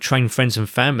probably want to train friends and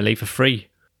family for free,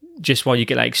 just while you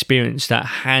get that experience, that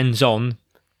hands-on,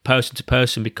 person to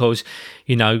person, because,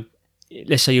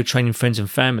 let's say you're training friends and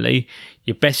family,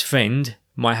 your best friend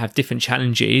might have different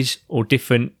challenges or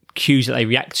different cues that they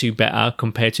react to better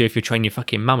compared to if you're training your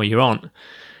fucking mum or your aunt. Do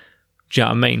you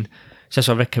know what I mean? So that's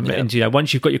what I recommend. Yeah.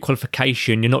 Once you've got your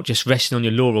qualification, you're not just resting on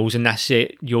your laurels and that's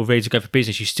it, you're ready to go for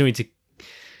business. You still need to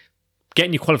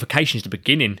getting your qualifications the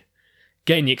beginning.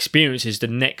 Getting the experience is the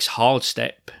next hard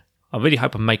step. I really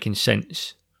hope I'm making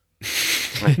sense.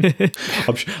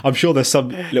 I'm sure there's some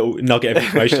little nugget of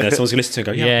information there. Someone's going to listen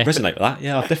to it and go, I resonate with that.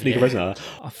 Yeah, I definitely can resonate with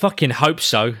that. I fucking hope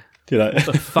so. What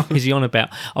the fuck is he on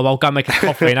about? Oh, I'll go make a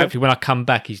coffee and hopefully when I come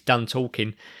back he's done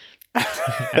talking. And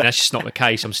that's just not the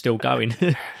case. I'm still going.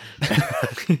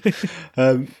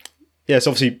 Yes,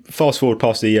 obviously fast forward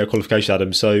past the qualification,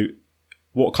 Adam. So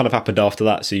what kind of happened after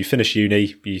that? So you finished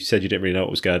uni, you said you didn't really know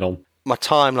what was going on. My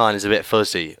timeline is a bit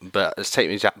fuzzy, but let's take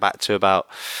me back to about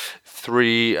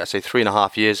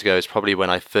 3.5 years ago is probably when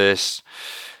I first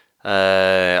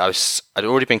I'd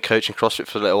already been coaching CrossFit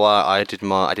for a little while. I did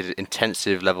an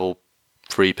intensive level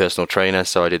 3 personal trainer,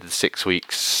 so I did the 6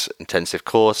 weeks intensive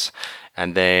course,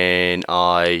 and then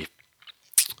I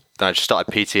just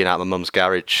started PTing out of my mum's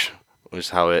garage, was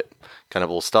how it kind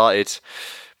of all started.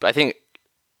 But I think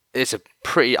it's a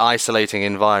pretty isolating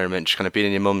environment, just kind of being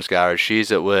in your mum's garage.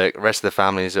 She's at work, the rest of the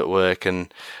family is at work,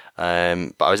 and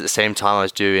but I was at the same time I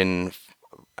was doing,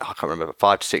 I can't remember,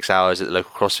 5 to 6 hours at the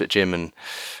local CrossFit gym, and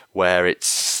where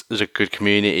there's a good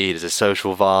community, there's a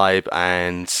social vibe,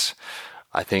 and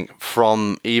I think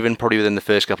from even probably within the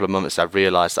first couple of months, I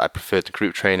realised that I preferred the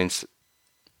group training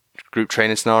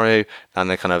scenario and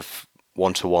the kind of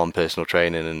one-to-one personal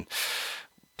training. And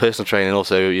personal training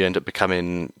also, you end up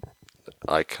becoming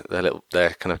like their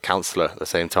kind of counsellor at the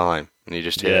same time, and you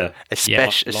just hear,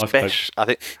 especially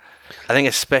I think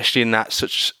especially in that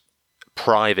such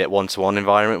private one-to-one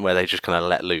environment where they just kind of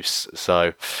let loose.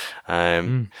 So,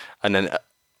 and then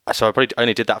so I probably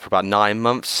only did that for about 9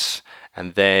 months,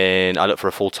 and then I looked for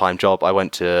a full-time job. I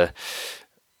got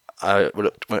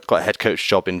a head coach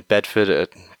job in Bedford at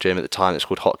a gym at the time. It's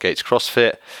called Hot Gates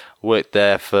CrossFit. Worked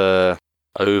there for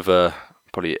over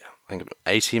probably, I think,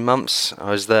 18 months.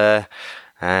 I was there,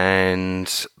 and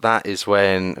that is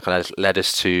when it kind of led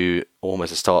us to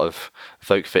almost the start of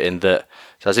Folk Fitting. So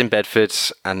I was in Bedford,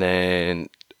 and then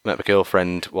met my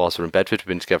girlfriend whilst we were in Bedford. We've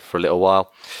been together for a little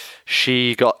while.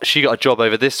 She got a job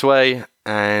over this way,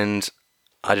 and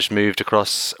I just moved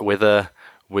across with her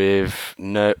with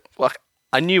no... Well,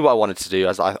 I knew what I wanted to do.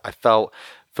 I felt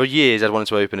for years I'd wanted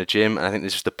to open a gym, and I think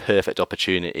this was the perfect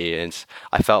opportunity, and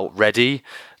I felt ready.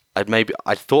 I'd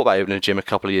thought about opening a gym a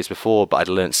couple of years before, but I'd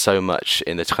learned so much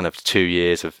in the kind of 2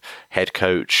 years of head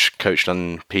coach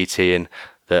on PT, and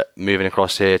that moving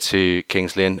across here to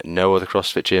Kingsley and no other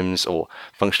CrossFit gyms or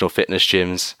functional fitness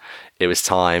gyms, it was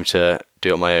time to do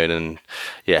it on my own. And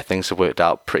yeah, things have worked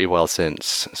out pretty well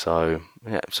since. So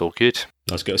yeah, it's all good.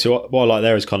 That's good. So what I like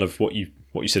there is kind of what you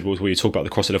said was, where you talk about the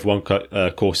CrossFit Level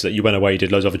 1 course, that you went away, you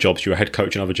did loads of other jobs, you were a head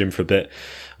coach in other gym for a bit.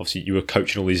 Obviously, you were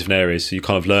coaching all these different areas, so you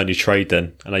kind of learned your trade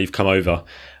then, and now you've come over,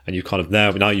 and you kind of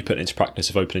now you put it into practice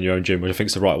of opening your own gym, which I think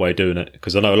is the right way of doing it.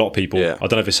 Because I know a lot of people, I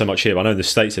don't know if it's so much here, but I know in the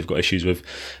States they've got issues with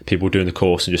people doing the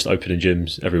course and just opening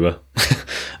gyms everywhere.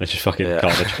 And it's just fucking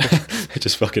garbage. It's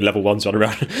just fucking level 1s running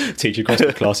around teaching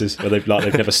CrossFit classes where they've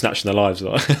never snatched in their lives.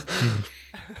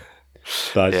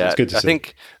 But it's good to see. I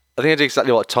think I did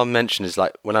exactly what Tom mentioned. Is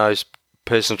like when I was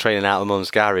personal training out of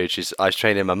Mum's garage, I was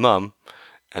training my mum,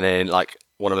 and then like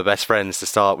one of my best friends to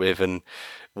start with, and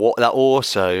what that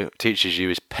also teaches you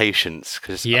is patience,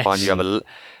 because I find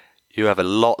you have a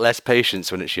lot less patience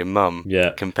when it's your mum,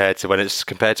 compared to when it's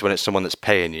someone that's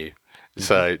paying you.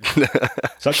 So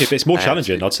it's actually it's more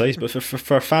challenging, I'd say, but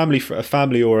for a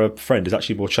family or a friend, it's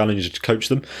actually more challenging to coach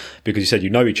them, because you said you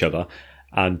know each other,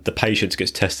 and the patience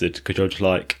gets tested, because you're just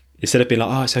like, instead of being like,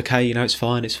 oh, it's okay, it's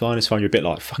fine, you're a bit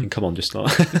like, fucking come on, just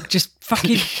like... just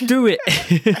fucking do it.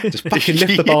 Just fucking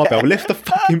lift the barbell. Lift the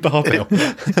fucking barbell.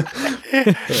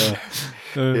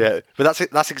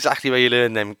 But that's exactly where you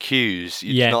learn them cues.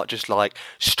 You're not just like,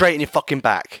 straighten your fucking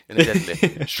back.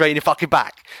 Straighten your fucking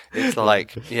back. It's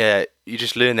like, you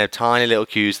just learn them tiny little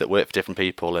cues that work for different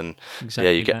people, and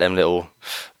you get them little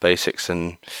basics,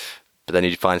 but then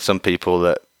you find some people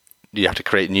that you have to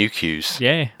create new cues.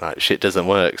 Yeah. Like, shit doesn't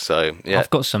work, so, yeah. I've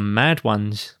got some mad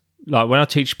ones. Like, when I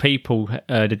teach people,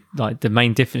 the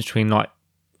main difference between, like,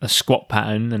 a squat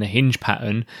pattern and a hinge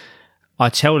pattern, I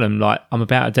tell them, like, I'm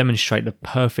about to demonstrate the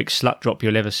perfect slut drop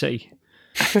you'll ever see.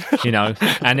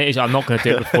 And it is, I'm not going to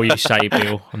do it before you say,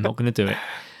 Bill. I'm not going to do it.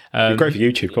 You're great for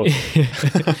YouTube, of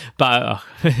course. But,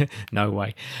 no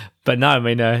way. But no, I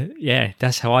mean,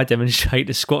 that's how I demonstrate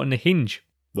the squat and the hinge.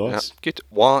 Nice. Yeah, good.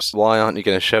 Why aren't you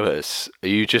going to show us? Are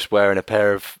you just wearing a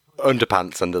pair of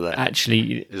underpants under there?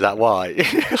 Actually, is that why?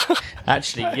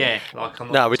 Actually, yeah. Like, I'm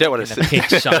not. No, we don't want to see.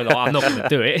 So like, I'm not going to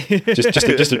do it.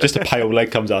 just a pale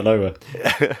leg comes out of nowhere.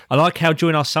 I like how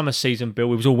during our summer season, Bill,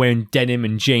 we was all wearing denim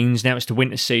and jeans. Now it's the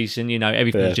winter season.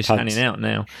 Everything's just pants. handing out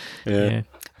now. Yeah.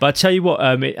 But I tell you what,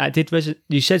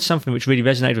 you said something which really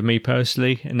resonated with me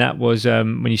personally, and that was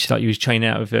when you said you was training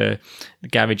out of the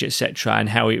garage, etc., and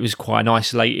how it was quite an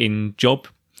isolating job.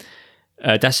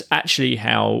 That's actually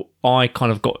how I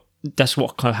kind of got. That's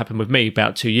what kind of happened with me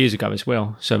about 2 years ago as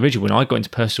well. So originally, when I got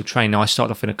into personal training, I started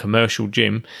off in a commercial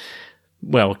gym,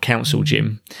 a council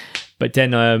gym. But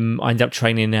then I ended up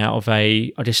training out of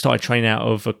I just started training out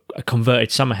of a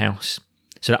converted summer house.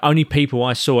 So the only people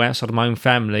I saw outside of my own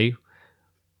family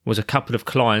was a couple of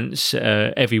clients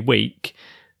every week,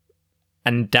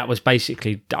 and that was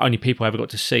basically the only people I ever got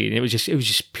to see. And it was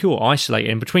just pure isolating.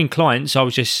 And between clients, I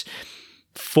was just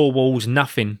four walls,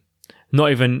 nothing, not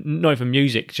even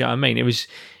music. Do you know what I mean? It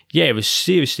was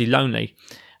seriously lonely,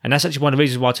 and that's actually one of the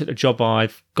reasons why I took the job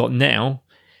I've got now.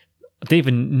 I didn't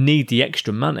even need the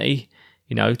extra money,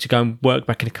 to go and work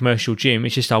back in a commercial gym.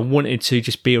 It's just I wanted to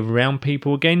just be around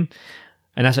people again,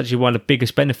 and that's actually one of the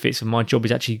biggest benefits of my job.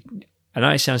 Is actually, I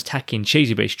know it sounds tacky and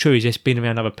cheesy, but it's true, is just being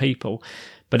around other people.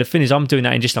 But the thing is, I'm doing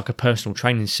that in just like a personal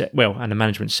training set, and a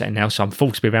management setting now, so I'm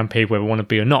forced to be around people whether I want to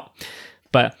be or not.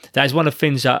 But that is one of the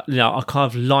things that I kind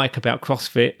of like about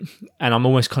CrossFit, and I'm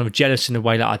almost kind of jealous in the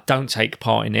way that I don't take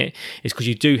part in it, is because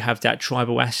you do have that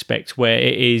tribal aspect where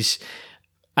it is,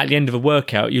 at the end of a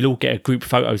workout, you'll all get a group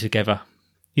photo together.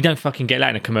 You don't fucking get that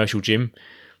in a commercial gym.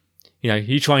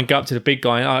 You try and go up to the big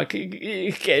guy,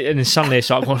 and then suddenly it's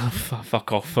like, well,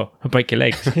 fuck off, I'll break your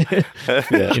legs.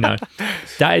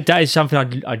 That is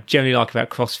something I generally like about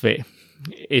CrossFit,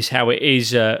 is how it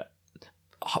is.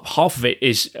 Half of it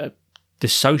is the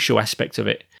social aspect of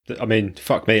it. I mean,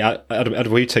 fuck me.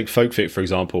 Adam, we take FolkFit, for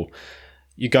example.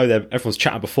 You go there, everyone's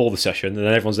chatting before the session, and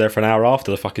then everyone's there for an hour after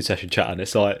the fucking session chatting.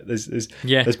 It's like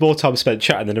there's more time spent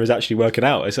chatting than there is actually working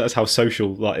out. That's how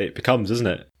social it becomes, isn't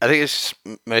it? I think it's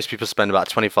most people spend about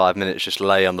 25 minutes just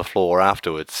lay on the floor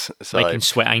afterwards. So making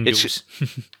sweat angels.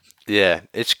 Yeah,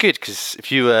 it's good because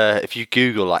if you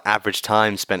Google like average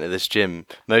time spent at this gym,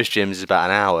 most gyms is about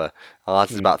an hour.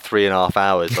 Ours is about 3.5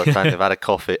 hours. By the time they've had a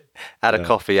coffee,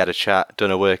 had a chat,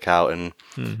 done a workout, and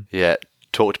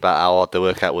talked about how odd the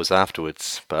workout was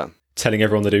afterwards. But telling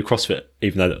everyone they do CrossFit,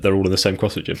 even though they're all in the same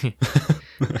CrossFit gym.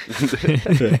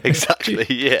 Exactly.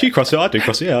 Yeah. Do you CrossFit? I do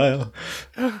CrossFit.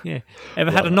 Yeah.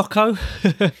 Ever had a knocko?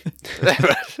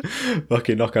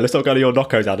 Fucking knocko. Let's not go to your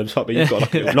knockos, Adam. Fuck me. You've got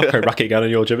like a knocko racket going in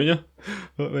your gym, haven't you?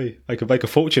 Fuck me. I could make a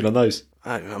fortune on those.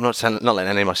 I'm not letting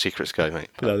any of my secrets go, mate.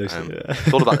 But,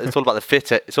 it's all about the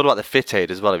fit. It's all about the fit aid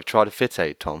as well. Have you tried a fit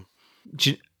aid, Tom?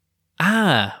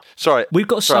 Sorry, we've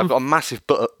got I've got a massive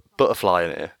butterfly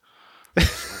in here.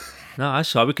 No,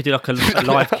 that's right. We could do like a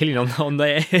live killing on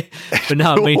there. But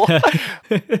no, I mean,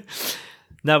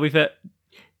 no, we've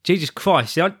Jesus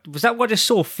Christ, was that what I just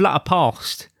saw flutter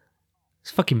past?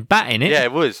 It's fucking bat in it. Yeah,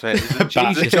 it was, mate. There's a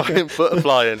giant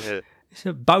butterfly in here. It's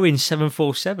a Boeing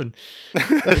 747.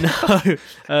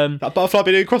 That butterfly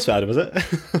been doing CrossFit, Adam, was it?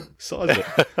 Size it.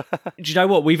 Do you know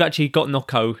what? We've actually got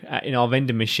Knocko in our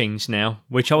vending machines now,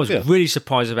 which I was really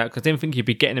surprised about because I didn't think you'd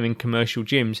be getting them in commercial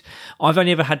gyms. I've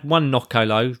only ever had one Knocko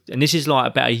though, and this is like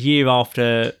about a year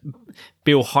after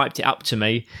Bill hyped it up to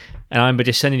me. And I remember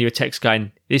just sending you a text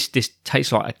going, this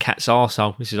tastes like a cat's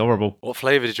arsehole. This is horrible. What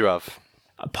flavour did you have?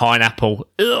 Pineapple.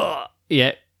 Ugh.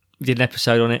 Yeah, we did an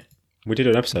episode on it. We did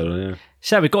an episode on it, yeah.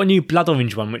 So we've got a new blood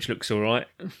orange one, which looks all right.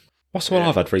 What's the one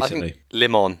I've had recently?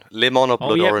 Lemon or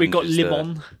blood orange. We've got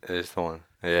lemon. Is the one.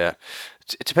 Yeah.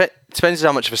 It depends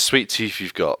how much of a sweet tooth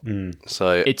you've got.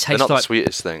 So it tastes they're not like the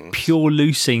sweetest things. Pure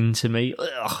leucine to me.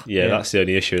 Ugh. Yeah, that's the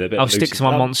only issue. I'll stick to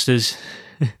my monsters.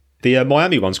 The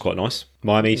Miami one's quite nice.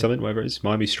 Miami something, whatever it is.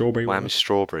 Miami strawberry. Miami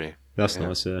strawberry. That's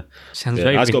nice. Sounds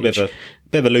very That's got vintage. a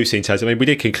bit of a leucine taste. I mean, we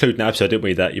did conclude in the episode, didn't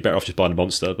we, that you're better off just buying a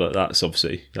Monster, but that's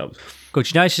obviously... Good.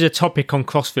 You know, this is a topic on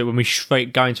CrossFit when we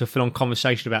straight go into a full-on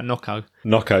conversation about Knocko.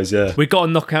 Knockos, yeah. We've got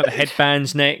to knock out the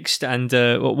headbands next, and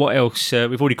what else?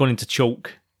 We've already gone into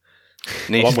chalk.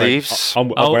 Knee sleeves. I'm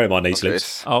wearing my knee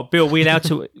sleeves. Oh, Bill, we allowed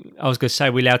to... I was going to say,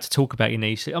 we're allowed to talk about your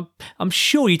knee sleeves. I'm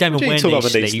sure you don't even wear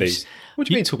knee sleeves. What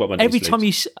do you mean talk about my knee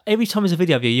sleeves? Every time there's a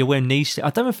video of you're wearing knee sleeves. I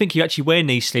don't even think you actually wear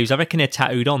knee sleeves. I reckon they're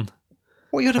tattooed on.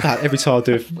 What are you on about every time I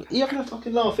do? You having a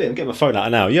fucking laugh here? I'm getting my phone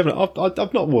out now. You haven't?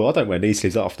 I've not. Well, I don't wear knee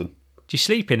sleeves that often. Do you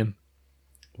sleep in them?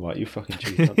 Right, you fucking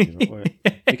cheat. You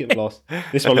get the last.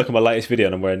 This one, look at my latest video,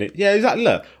 and I'm wearing it. Yeah, exactly.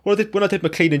 Look, when I did my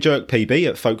clean and jerk PB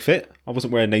at FolkFit, I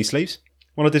wasn't wearing knee sleeves.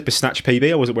 When I did my snatch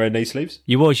PB, I wasn't wearing knee sleeves.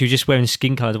 You were just wearing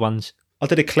skin coloured ones. I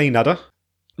did a clean udder.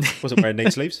 Wasn't wearing knee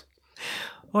sleeves.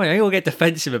 Oh, yeah, you all get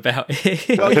defensive about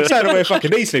it. Well, you're saying I wear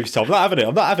fucking knee sleeves, Tom. I'm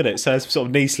not having it. So it's sort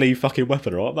of knee sleeve fucking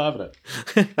weapon, right? I'm not having it.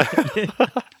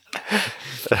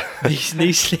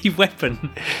 knee sleeve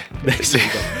weapon.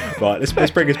 Right,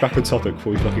 let's bring us back on topic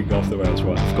before we fucking go off the rails.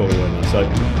 Right, I've got it right now. So.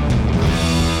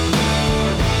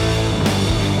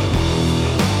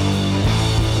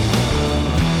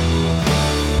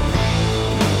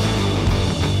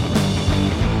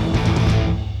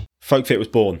 FolkFit was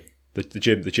born. The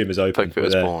gym is open. FolkFit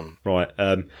was born. Right.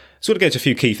 Sort of get into a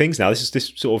few key things now.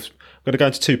 This sort of I'm going to go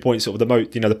into 2 points. Sort of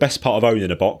the best part of owning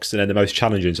a box, and then the most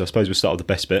challenging. So I suppose we'll start with the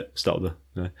best bit.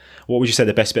 What would you say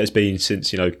the best bit has been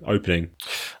since opening?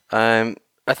 I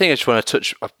think I just want to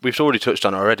touch. We've already touched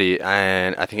on it already,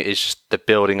 and I think it is just the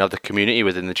building of the community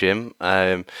within the gym.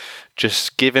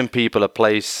 Just giving people a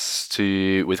place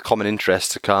with common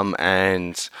interests to come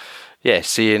and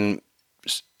seeing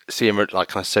like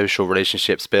kind of social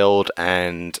relationships build,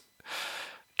 and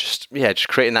just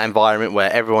creating that environment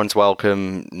where everyone's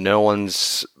welcome, no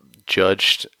one's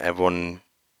judged, everyone's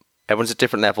at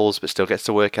different levels but still gets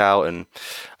to work out. And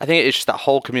I think it's just that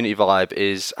whole community vibe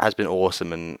has been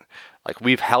awesome, and like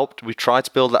we've tried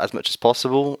to build that as much as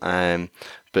possible,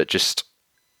 but just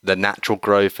the natural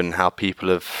growth and how people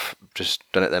have just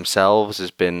done it themselves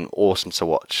has been awesome to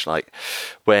watch. Like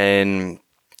when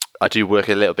I do work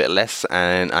a little bit less,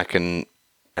 and I can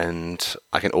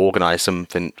organise some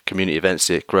community events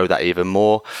to grow that even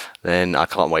more, then I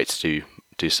can't wait to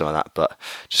do some of that. But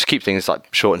just keep things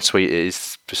like short and sweet. It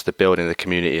is just the building of the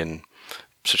community and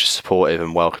such a supportive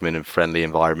and welcoming and friendly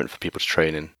environment for people to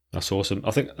train in. That's awesome.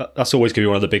 I think that's always going to be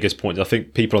one of the biggest points. I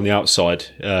think people on the outside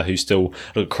who still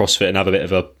look at CrossFit and have a bit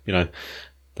of a,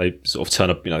 they sort of turn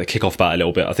up, they kick off about it a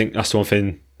little bit. I think that's the one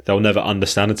thing they'll never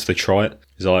understand until they try it.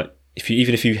 It's like,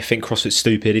 even if you think CrossFit's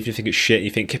stupid, even if you think it's shit,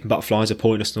 you think kipping butterflies are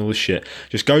pointless and all this shit,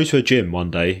 just go to a gym one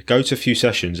day, go to a few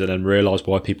sessions, and then realise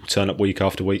why people turn up week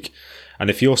after week. And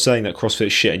if you're saying that CrossFit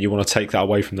is shit and you want to take that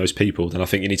away from those people, then I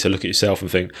think you need to look at yourself and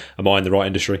think, am I in the right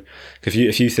industry? If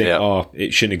you think,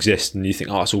 it shouldn't exist, and you think,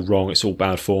 it's all wrong, it's all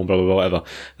bad form, blah, blah, blah, whatever,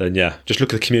 then just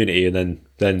look at the community and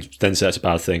then say it's a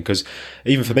bad thing. Because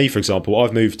even for me, for example,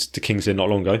 I've moved to King's Lynn not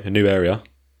long ago, a new area.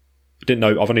 I didn't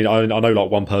know, I know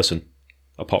like one person.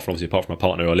 Apart from my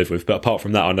partner who I live with, but apart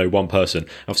from that, I know one person.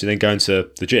 Obviously, then going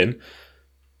to the gym,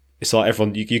 it's like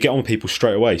everyone you get on with people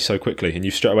straight away so quickly, and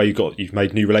you've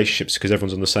made new relationships because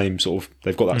everyone's on the same sort of,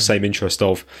 they've got that same interest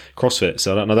of CrossFit.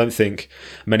 So I don't think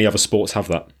many other sports have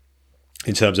that.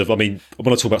 In terms of, when I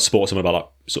talk about sports, I'm about like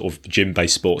sort of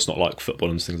gym-based sports, not like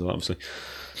football and things like that. Obviously,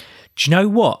 do you know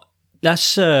what?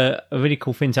 That's a really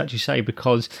cool thing to actually say,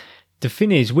 because the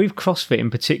thing is, with CrossFit in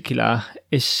particular,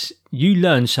 you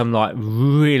learn some like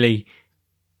really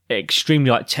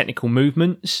extremely like technical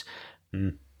movements.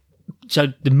 So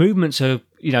the movements are,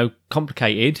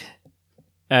 complicated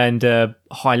and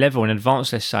high level and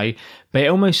advanced, let's say. But it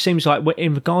almost seems like,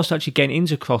 in regards to actually getting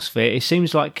into CrossFit, it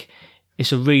seems like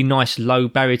it's a really nice low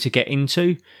barrier to get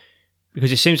into.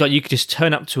 Because it seems like you could just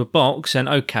turn up to a box and,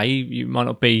 okay, you might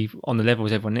not be on the level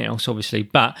as everyone else, obviously,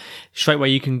 but straight away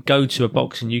you can go to a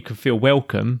box and you can feel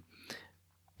welcome.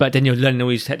 But then you're learning all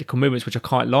these technical movements, which I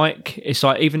quite like. It's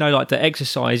like, even though like the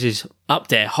exercise is up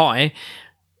there high,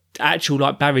 the actual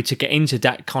like barrier to get into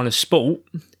that kind of sport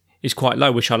is quite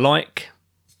low, which I like.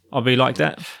 I really like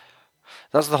that.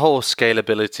 That's the whole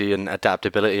scalability and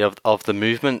adaptability of the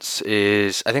movements.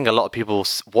 Is I think a lot of people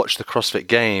watch the CrossFit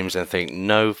Games and think,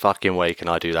 no fucking way can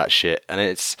I do that shit. And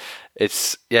it's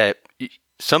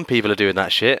some people are doing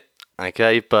that shit,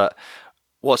 okay. But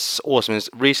what's awesome is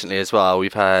recently as well,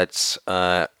 we've had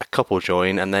a couple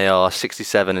join, and they are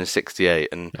 67 and 68,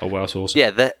 and oh wow, that's awesome.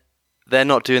 Yeah, they're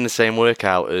not doing the same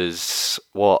workout as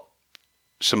what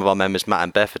some of our members, Matt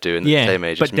and Beth, are doing. The same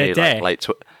age as me, like late.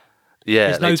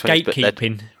 There's no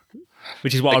gatekeeping,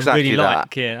 which is what I really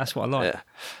like. Yeah, that's what I like. Yeah.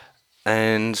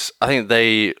 And I think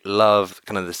they love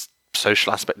kind of the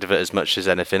social aspect of it as much as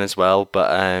anything as well.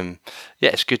 But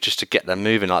it's good just to get them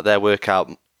moving. Like their workout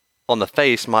on the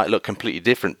face might look completely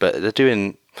different, but they're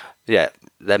doing, they're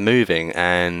moving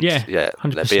and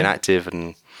 100%. They're being active,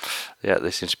 and they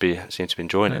seem to be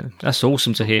enjoying it. That's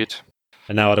awesome to hear.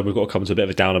 And now, Adam, we've got to come to a bit of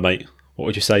a downer, mate. What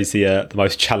would you say is the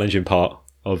most challenging part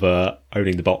of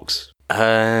owning the box?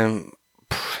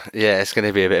 It's going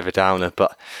to be a bit of a downer,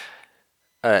 but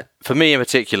for me in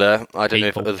particular, I don't know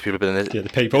if other people have been in the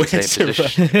people. Same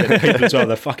position. The people as well,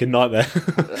 they're fucking nightmare.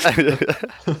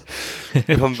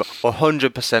 If I'm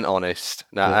 100% honest,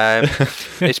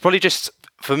 it's probably just,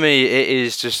 for me, it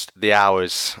is just the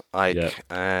hours. I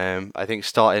think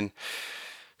starting.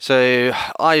 So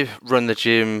I run the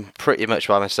gym pretty much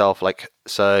by myself.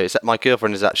 My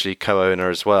girlfriend is actually co-owner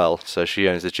as well, so she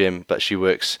owns the gym, but she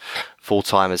works full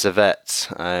time as a vet.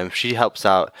 She helps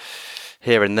out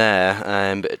here and there,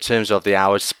 but in terms of the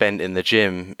hours spent in the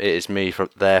gym, it is me from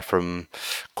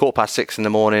 6:15 in the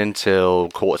morning till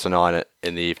 9:15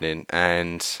 in the evening,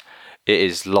 and it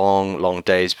is long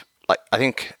days. Like, I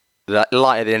think the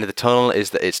light at the end of the tunnel is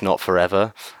that it's not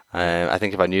forever. I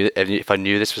think if I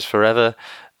knew this was forever,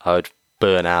 I would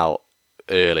burn out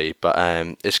early. But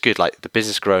it's good. Like, the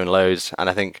business growing loads, and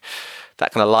I think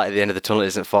that kind of light at the end of the tunnel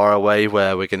isn't far away,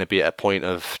 where we're going to be at a point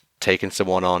of taking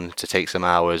someone on to take some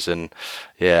hours, and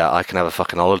I can have a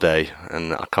fucking holiday,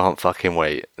 and I can't fucking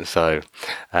wait. So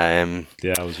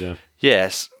the hours,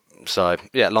 yes. So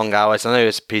long hours. I know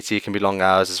as PT can be long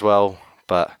hours as well,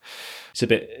 but it's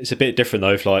a bit different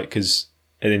though, because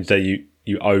at the end of the day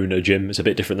you own a gym. It's a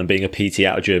bit different than being a PT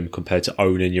at a gym compared to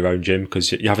owning your own gym,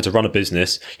 because you have to run a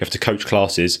business, you have to coach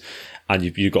classes, and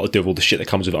you've got to deal with all the shit that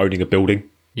comes with owning a building.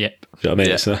 Yep. You know what I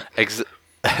mean? Yeah.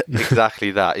 Exactly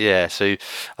that. Yeah. So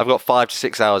I've got 5 to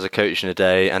 6 hours of coaching a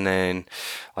day, and then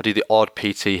I do the odd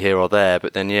PT here or there,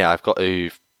 but then I've got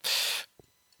to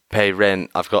pay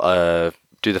rent, I've got to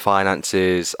do the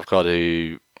finances, I've got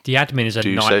to... The admin is a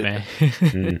nightmare.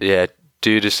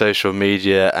 Do the social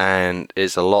media, and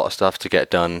it's a lot of stuff to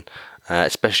get done,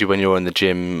 especially when you're in the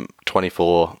gym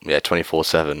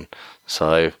 24/7.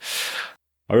 So...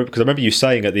 Because I remember you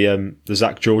saying at the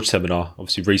Zach George seminar,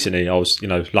 obviously recently, I was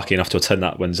lucky enough to attend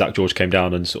that when Zach George came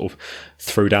down and sort of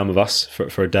threw down with us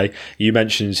for a day. You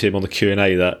mentioned him on the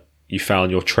Q&A that you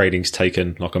found your training's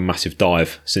taken like a massive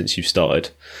dive since you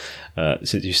started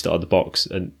the box,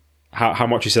 and how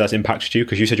much you say that's impacted you?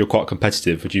 Because you said you're quite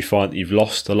competitive. Would you find that you've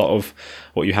lost a lot of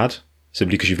what you had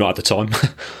simply because you've not had the time?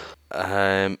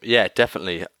 Yeah,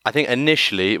 definitely. I think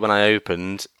initially when I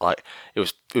opened, like it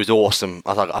was awesome. I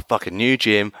was like, I've got a new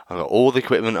gym. I've got all the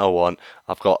equipment I want.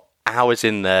 I've got hours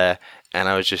in there, and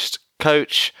I was just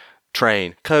coach,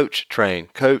 train, coach, train,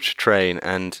 coach, train,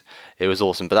 and it was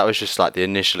awesome. But that was just like the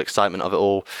initial excitement of it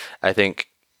all. I think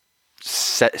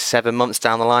 7 months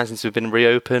down the line since we've been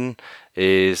reopened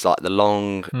is like the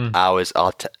long hours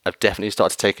have definitely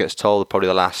started to take its toll. Probably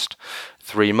the last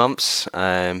 3 months,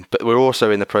 but we're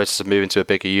also in the process of moving to a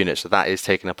bigger unit, so that is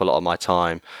taking up a lot of my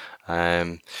time.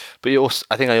 But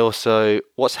I think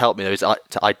what's helped me though is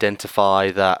to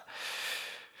identify that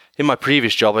in my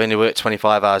previous job I only worked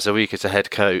 25 hours a week as a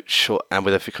head coach, and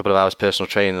with a couple of hours personal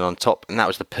training on top, and that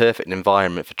was the perfect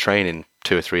environment for training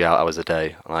 2 or 3 hours a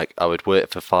day. Like I would work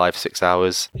for 5-6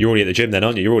 hours. You're already at the gym then,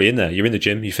 aren't you? You're already in there. You're in the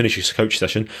gym. You finish your coach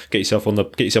session. Get yourself on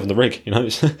the rig. You know.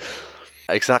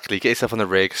 Exactly. Get yourself on the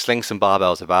rig. Sling some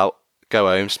barbells about. Go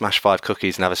home. Smash 5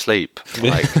 cookies and have a sleep.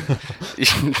 Like,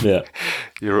 yeah.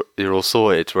 You're all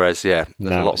sorted. Whereas there's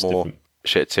a lot more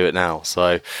shit to it now.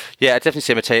 So yeah, I definitely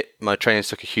see my training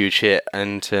took a huge hit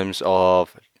in terms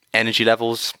of energy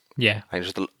levels. Yeah. I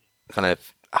just kind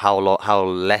of how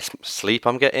less sleep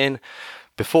I'm getting.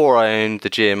 Before I owned the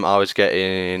gym, I was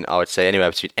getting, I would say, anywhere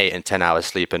between 8 and 10 hours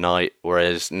sleep a night,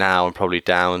 whereas now I'm probably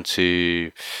down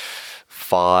to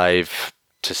 5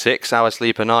 to 6 hours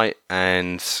sleep a night,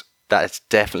 and that's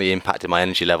definitely impacted my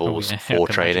energy levels for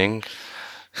training.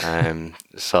 And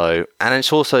it's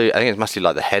also, I think it's mostly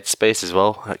like the headspace as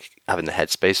well, like having the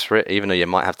headspace for it. Even though you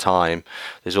might have time,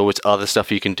 there's always other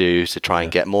stuff you can do to try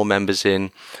and get more members in,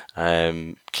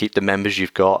 keep the members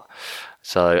you've got.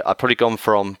 So I've probably gone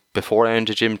from, before I owned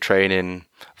a gym, training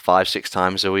 5-6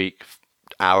 times a week,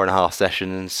 1.5-hour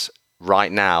sessions.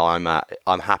 Right now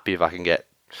I'm happy if I can get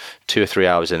 2 or 3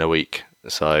 hours in a week.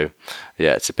 So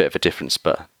yeah, it's a bit of a difference,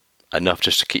 but enough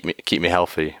just to keep me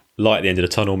healthy. Light at the end of the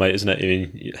tunnel, mate, isn't it? I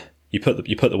mean, you put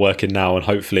the work in now, and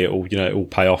hopefully it will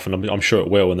pay off, and I'm sure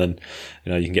it will. And then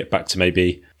you can get back to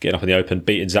maybe getting up in the Open,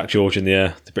 beating Zach George in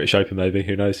the British Open, maybe.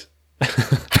 Who knows?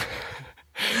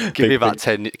 Give me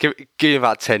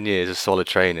about 10 years of solid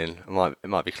training. It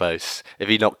might be close if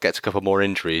he not gets a couple more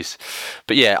injuries.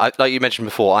 But yeah, like you mentioned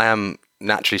before, I am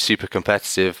naturally super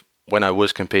competitive. When I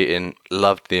was competing,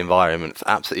 loved the environment,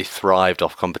 absolutely thrived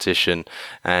off competition,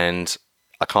 and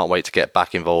I can't wait to get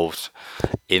back involved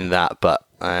in that. But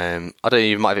I don't know,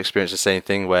 you might have experienced the same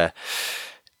thing where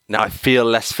now I feel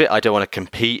less fit. I don't want to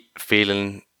compete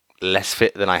feeling less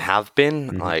fit than I have been.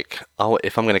 Mm-hmm. Like,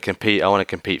 if I'm going to compete, I want to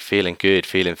compete feeling good,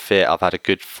 feeling fit. I've had a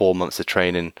good 4 months of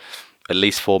training, at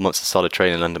least 4 months of solid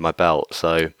training under my belt.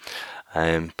 So,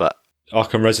 but I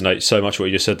can resonate so much what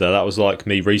you just said there. That was like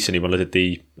me recently when I did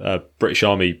the British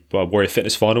Army Warrior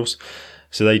Fitness Finals.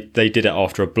 So they did it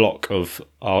after a block of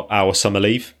our summer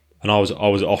leave, and I was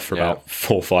off for about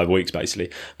 4 or 5 weeks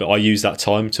basically. But I used that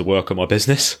time to work on my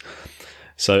business.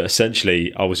 So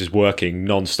essentially, I was just working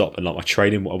non-stop, and like my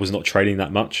training, I was not training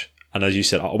that much. And as you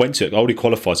said, I went to it. I already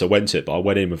qualified, so I went to it, but I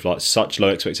went in with like such low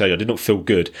expectation. I did not feel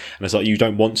good, and it's like you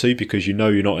don't want to, because you're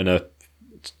not in the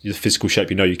physical shape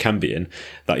you can be in,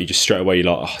 that you just straight away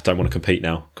you're like, I don't want to compete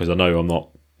now because I know I'm not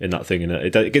in that thing, and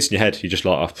it gets in your head. You're just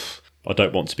like, I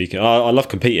don't want to be. I love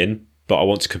competing, but I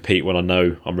want to compete when I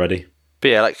know I'm ready. But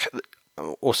yeah, like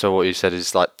also what you said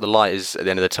is like the light is at the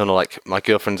end of the tunnel. Like my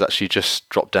girlfriend's actually just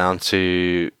dropped down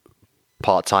to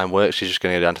part-time work. She's just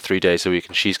going to go down to 3 days a week,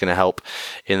 and she's going to help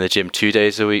in the gym 2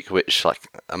 days a week, which like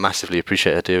I massively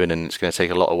appreciate her doing, and it's going to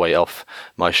take a lot of weight off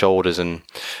my shoulders. And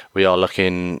we are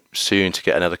looking soon to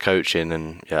get another coach in,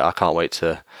 and yeah, I can't wait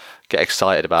to get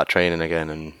excited about training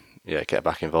again and get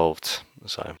back involved.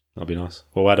 So that'd be nice.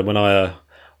 Well, Adam, when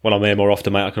I'm here more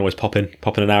often, mate, I can always pop in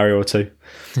an area or two,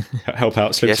 help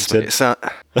out. Yes,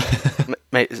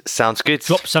 mate, it sounds good.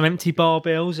 Drop some empty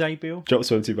barbells, Bill? Drop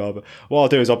some empty barbell. What I'll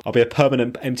do is I'll be a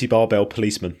permanent empty barbell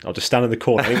policeman. I'll just stand in the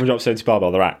corner. Anyone drops an empty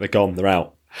barbell, they're gone, they're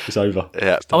out. It's over.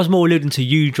 Yeah. I was more alluding to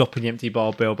you dropping the empty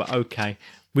barbell, but okay.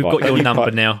 We've got your number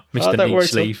now, Mr. Knee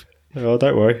Sleeve. Oh,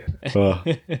 don't worry.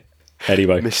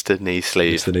 Anyway. Mr. Knee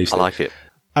Sleeve. I like it.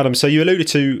 Adam, so you alluded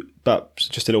to, but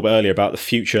just a little bit earlier, about the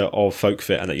future of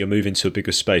FolkFit and that you're moving to a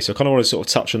bigger space. So I kind of want to sort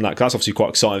of touch on that, because that's obviously quite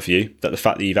exciting for you, that the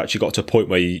fact that you've actually got to a point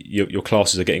where your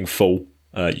classes are getting full,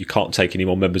 you can't take any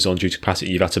more members on due to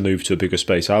capacity, you've had to move to a bigger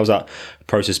space. How's that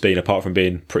process been, apart from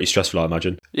being pretty stressful, I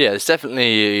imagine? Yeah, it's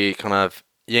definitely kind of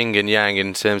yin and yang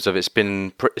in terms of it's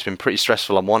been pretty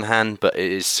stressful on one hand, but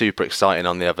it is super exciting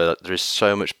on the other. There is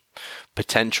so much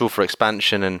potential for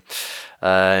expansion,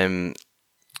 and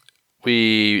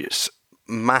we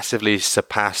massively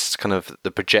surpassed kind of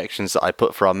the projections that I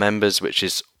put for our members, which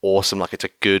is awesome. Like, it's a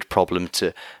good problem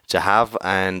to have,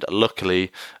 and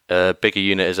luckily a bigger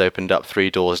unit has opened up 3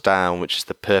 doors down, which is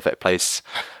the perfect place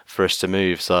for us to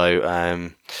move. So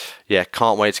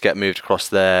can't wait to get moved across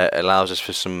there. It allows us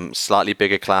for some slightly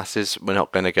bigger classes. We're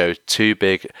not going to go too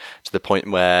big to the point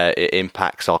where it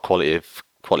impacts our quality of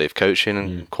coaching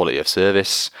and quality of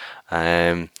service,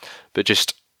 but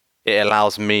just it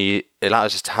allows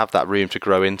us to have that room to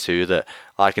grow into, that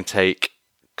I can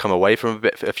come away from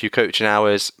a few coaching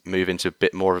hours, move into a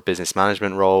bit more of a business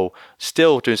management role,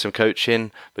 still doing some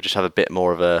coaching, but just have a bit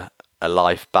more of a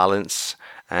life balance.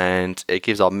 And it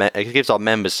gives our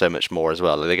members so much more as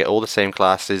well. They get all the same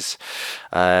classes.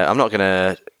 I'm not going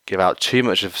to give out too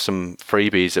much of some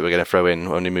freebies that we're going to throw in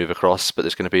when we move across, but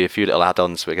there's going to be a few little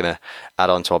add-ons we're going to add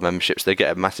on to our memberships. They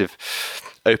get a massive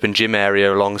open gym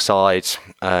area alongside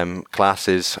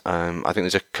classes. I think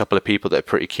there's a couple of people that are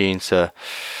pretty keen to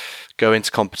go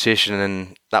into competition,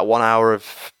 and that 1 hour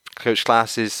of coach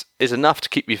classes is enough to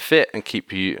keep you fit and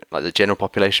keep you, like the general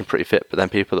population, pretty fit. But then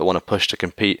people that want to push to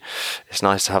compete, it's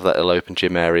nice to have that little open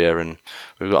gym area. And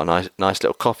we've got a nice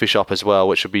little coffee shop as well,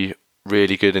 which will be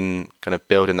really good in kind of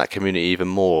building that community even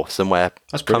more. Somewhere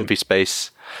comfy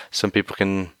space, some people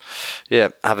can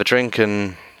have a drink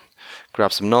and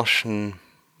grab some nosh and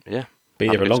be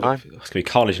there for long. It's going to be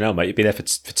carnage now, mate. You'd be there for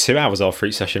 2 hours after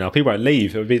each session now. People won't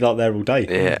leave. It would be like there all day.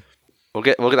 Yeah. We'll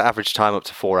get the average time up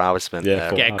to 4 hours spent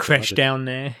there. Get a crash down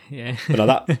there. Yeah. But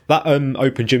no, that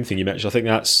open gym thing you mentioned, I think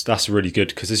that's really good,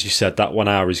 because as you said, that 1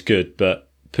 hour is good, but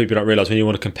people don't realise when you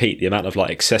want to compete, the amount of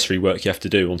like accessory work you have to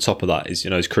do on top of that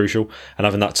is crucial. And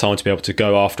having that time to be able to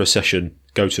go after a session,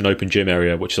 go to an open gym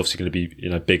area, which is obviously going to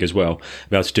be big as well.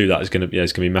 Be able to do that is going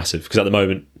to be massive, because at the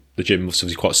moment the gym is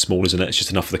obviously quite small, isn't it? It's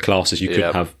just enough for the classes. You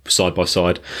could have side by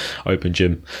side open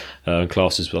gym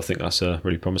classes, but I think that's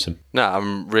really promising. No,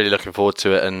 I'm really looking forward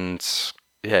to it, and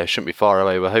it shouldn't be far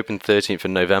away. We're hoping 13th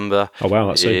of November. Oh wow,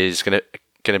 that's is going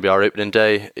to be our opening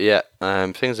day.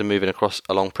 Things are moving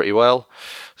along pretty well,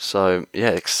 so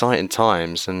exciting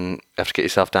times, and you have to get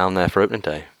yourself down there for opening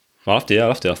day. I'll have to.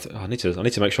 I need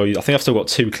to make sure. I think I've still got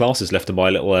 2 classes left in my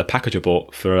little package I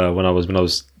bought for when I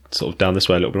was sort of down this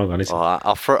way a little bit longer.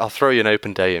 I'll throw you an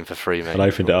open day in for free, mate. An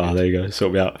open day. There you go.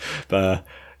 Sort me out. But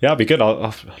it'll be good.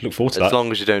 I'll look forward to that. As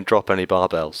long as you don't drop any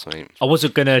barbells, mate. I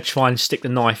wasn't going to try and stick the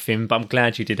knife in, but I'm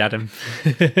glad you did, Adam.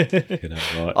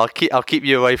 Right. I'll keep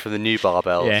you away from the new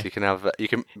barbells. Yeah. You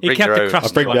can bring your own. I'll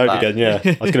bring my own again. Yeah,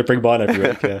 I was going to bring mine every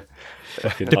week. Yeah.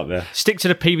 Fucking nightmare. Stick to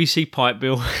the PVC pipe,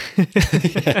 Bill.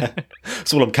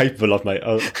 That's all I'm capable of, mate.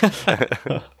 I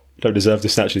don't deserve to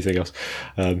snatch anything else.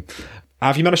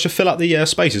 Have you managed to fill out the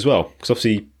space as well? Because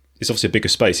obviously it's a bigger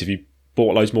space. Have you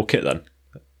bought loads more kit then?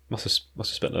 Must have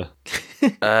spent a...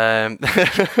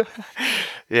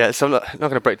 so I'm not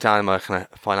going to break down my kind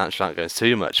of financial outgoings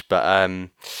too much, but...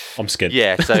 I'm scared.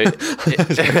 Yeah, so...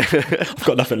 I've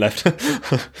got nothing left.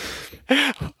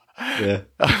 Yeah.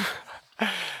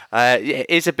 It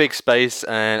is a big space,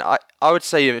 and I would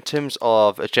say in terms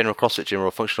of a general CrossFit gym or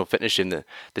a functional fitness gym, the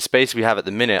space we have at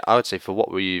the minute, I would say for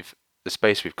the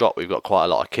space we've got quite a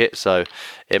lot of kit, so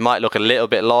it might look a little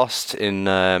bit lost in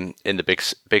the big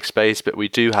space, but we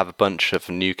do have a bunch of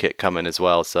new kit coming as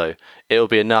well, so it'll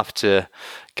be enough to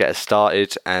get us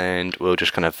started, and we'll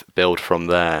just kind of build from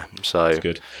there. So that's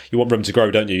good. You want room to grow,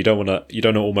 don't you? You don't want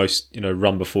to almost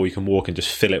run before you can walk and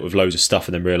just fill it with loads of stuff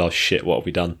and then realise, shit, what have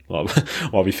we done? Why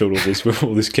have we filled all this with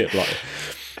all this kit? Like,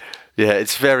 yeah,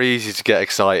 it's very easy to get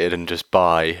excited and just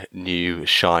buy new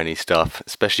shiny stuff,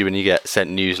 especially when you get sent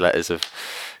newsletters of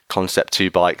Concept 2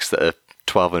 bikes that are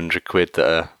 1,200 quid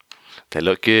they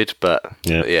look good, but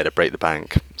they break the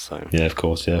bank. So yeah, of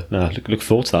course, yeah. No, look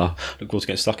forward to that. Look forward to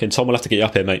getting stuck in. Tom, we'll have to get you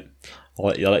up here, mate. I'll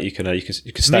let you can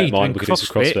stay at mine. We can do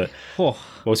some CrossFit. Oh.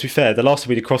 Well, to be fair, the last time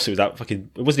we did CrossFit was that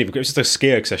fucking. It wasn't even. It was just a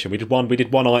ski erg session. We did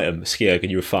one item, ski erg,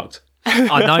 and you were fucked.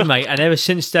 I know, mate. And ever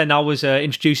since then, I was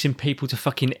introducing people to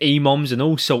fucking EMOMs and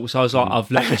all sorts. I was like,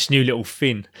 I've let this new little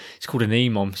thing. It's called an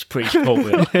EMOM. It's pretty cool.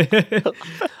 Do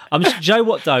you know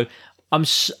what though? I'm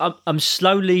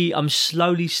slowly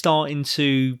starting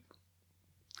to.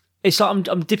 It's like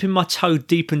I'm dipping my toe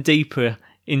deeper and deeper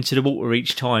into the water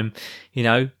each time.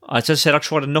 As I said, I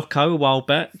tried a Nocco a while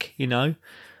back. I've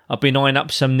been eyeing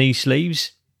up some knee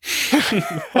sleeves.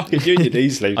 Fucking you and your knee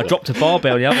sleeves. I dropped a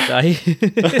barbell the other day.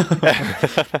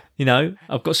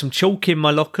 I've got some chalk in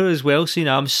my locker as well. So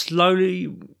I'm slowly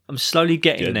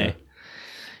getting there.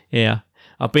 Yeah.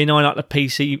 I've been eyeing up the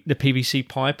PVC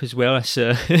pipe as well. That's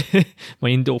my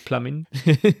indoor plumbing.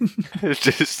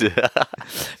 Just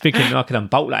Thinking I could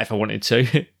unbolt that if I wanted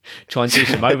to. Try and do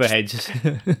some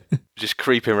overheads. just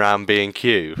creeping around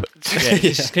B&Q. Yeah,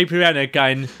 just keeping around there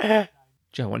going, do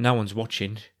you know what? No one's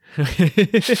watching.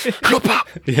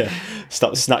 Yeah,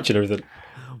 start snatching everything.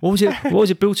 What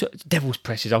was it built at? Devil's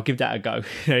Presses. I'll give that a go.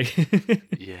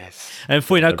 Yes. And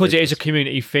for because it is a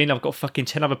community thing, I've got fucking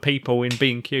 10 other people in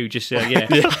B&Q just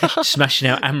smashing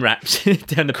out AMRAPs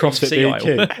down the CrossFit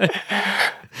PVC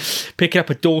aisle. Picking up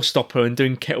a door stopper and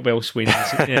doing kettlebell swings.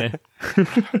 Yeah.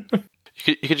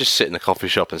 You could just sit in the coffee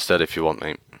shop instead if you want,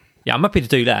 mate. Yeah, I'm happy to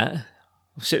do that.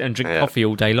 I'll sit there and drink coffee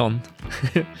all day long.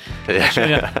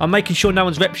 Yeah. I'm making sure no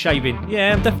one's rep shaving.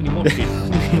 Yeah, I'm definitely watching.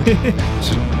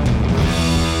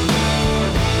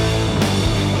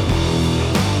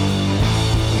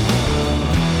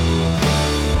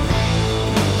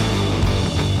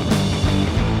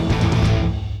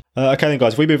 Okay then,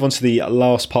 guys, we move on to the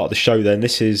last part of the show then.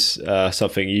 This is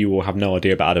something you will have no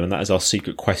idea about, Adam, and that is our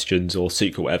secret questions or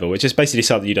secret whatever, which is basically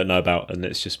something you don't know about, and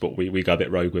it's just what we go a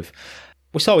bit rogue with.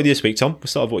 We'll start with you this week, Tom. We'll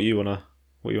start with what you want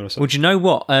to say. Well, do you know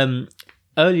what?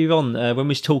 Earlier on, when we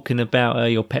was talking about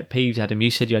your pet peeves, Adam,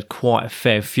 you said you had quite a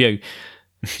fair few.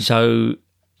 So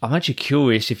I'm actually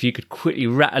curious if you could quickly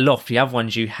rattle off the other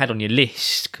ones you had on your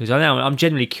list, because I know I'm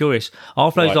generally curious.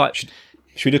 After those, Right.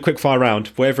 Should we do a quick fire round?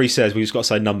 Whatever he says, we just got to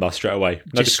say number straight away.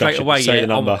 No Just straight discussion. away, Say yeah. the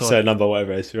number. Oh my God. Say the number,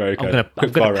 whatever it is. Right, okay.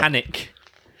 I'm going to panic.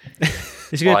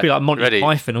 This is going to be like Monty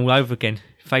Python all over again.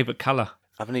 Favourite colour.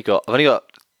 I've only got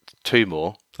 2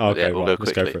 more. Okay, Yeah, we'll right, go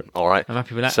let's quickly. go for it. All right. I'm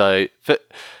happy with that. So,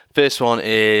 first one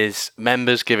is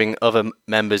members giving other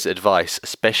members advice,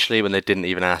 especially when they didn't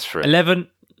even ask for it. 11.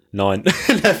 9.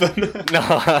 11.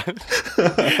 No.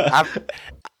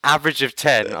 Average of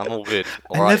 10. I'm all good.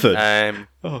 All right. 11?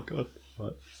 Oh, God.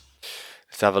 Right.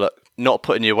 Let's have a look. Not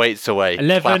putting your weights away.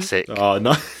 11. Classic. Oh,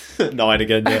 9. 9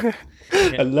 again, yeah.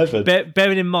 11.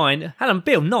 Bearing in mind, hang on,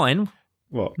 Bill, 9?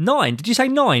 What? 9? Did you say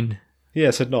 9? Yeah,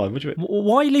 I said 9. What do you mean?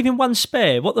 Why are you leaving one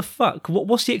spare? What the fuck?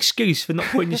 What's the excuse for not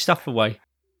putting your stuff away?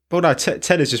 Well, no,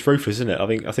 10 is just ruthless, isn't it?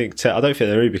 I think 10, I don't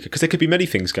think they're Uber, because there could be many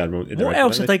things going wrong in the What record,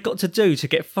 else don't have they got to do to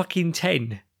get fucking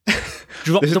 10?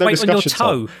 Drop There's the no weight on your discussion,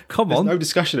 toe. Tom. Come There's on. no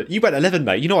discussion. You went 11,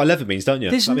 mate. You know what 11 means, don't you?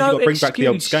 There's that means no you've got to bring back the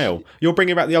old excuse. scale. You're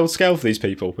bringing back the old scale for these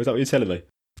people. Is that what you're telling me?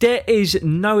 There is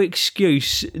no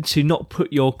excuse to not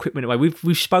put your equipment away.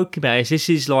 We've spoken about this. This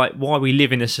is like why we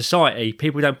live in a society.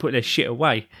 People don't put their shit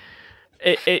away.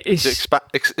 It's To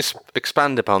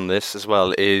expand upon this as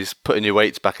well is putting your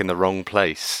weights back in the wrong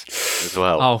place as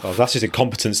well. Oh, that's just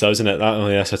incompetence, though, isn't it?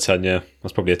 That's a 10, yeah.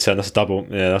 That's probably a 10. That's a double.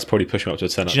 Yeah, that's probably pushing up to a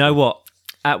 10. Do you know what?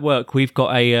 At work, we've got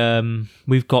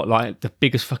like the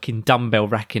biggest fucking dumbbell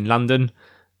rack in London,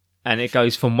 and it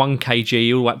goes from 1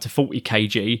 kg all the way up to 40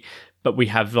 kg. But we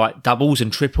have like doubles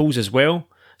and triples as well.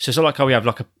 So it's not like we have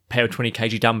like a pair of 20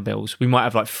 kg dumbbells. We might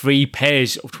have like 3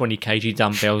 pairs of 20 kg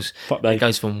dumbbells. Fuck me. It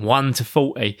goes from 1 to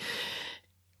 40.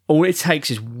 All it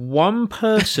takes is one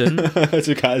person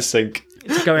to cut a sink.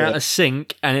 to go out the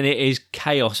sink, and then it is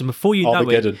chaos. And before you know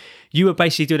Armageddon. it, you were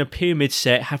basically doing a pyramid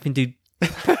set, having to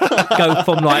go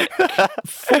from like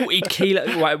 40 kilo,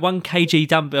 like 1 kg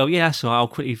dumbbell. Yeah, that's all right. I'll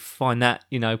quickly find that,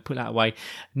 put that away.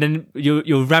 And then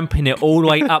you're ramping it all the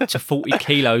way up to 40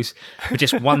 kilos with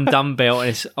just one dumbbell, and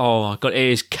it's, oh my God, it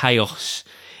is chaos.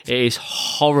 It is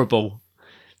horrible.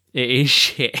 It is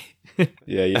shit.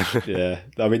 Yeah.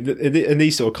 I mean, in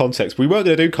these sort of contexts, we weren't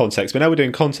going to do context, but now we're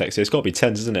doing context. So it's got to be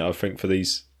 10s, isn't it? I think for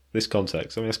this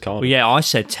context. I mean, that's carnage. Well, yeah, I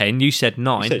said 10. You said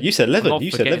 9. You said 11. I'm You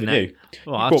not said 11, forgetting you.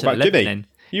 Well, You I brought said back 11 Jimmy. then.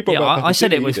 You brought back I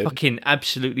said Jimmy, it was you did. fucking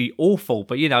absolutely awful,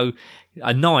 but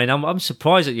a 9. I'm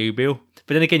surprised at you, Bill.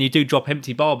 But then again, you do drop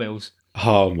empty barbells.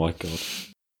 Oh my God.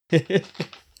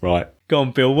 Right. Go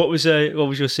on, Bill. What was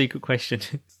your secret question?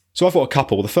 So I've got a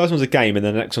couple. The first one's a game, and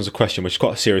then the next one's a question, which is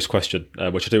quite a serious question,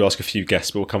 which I do ask a few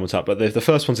guests, but we'll come on to that. But the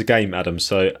first one's a game, Adam.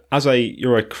 So I'd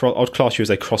class you as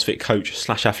a CrossFit coach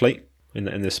 / athlete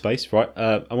in this space, right?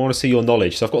 I want to see your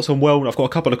knowledge. So I've got a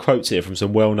couple of quotes here from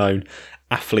some well-known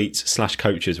athletes /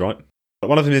 coaches, right?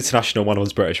 One of them is international, one of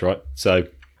them's British, right? So I'm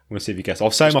going to see if you guess.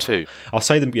 I'll say them off. 2. I'll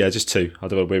say them. Yeah, just 2. I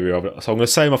don't know where we are. So I'm going to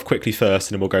say them off quickly first,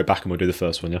 and then we'll go back and we'll do the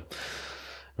first one. Yeah.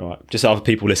 Right, just so other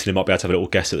people listening might be able to have a little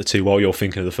guess at the 2 while you're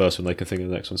thinking of the first one. They can think of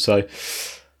the next one. So,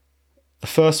 the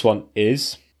first one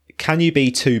is: can you be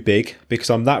too big?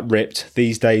 Because I'm that ripped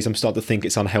these days. I'm starting to think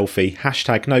it's unhealthy. #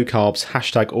 no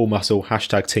carbs. # all muscle.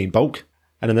 # team bulk.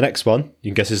 And then the next one, you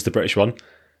can guess is the British one.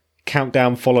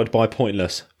 Countdown followed by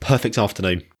pointless. Perfect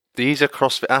afternoon. These are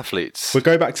CrossFit athletes. We'll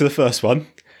go back to the first one.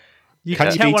 You Can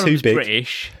can you tell be one of too them's big?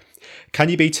 British. Can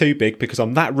you be too big? Because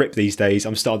I'm that ripped these days,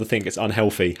 I'm starting to think it's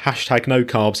unhealthy. Hashtag no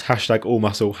carbs, hashtag all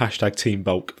muscle, hashtag team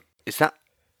bulk. Is that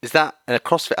a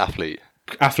CrossFit athlete?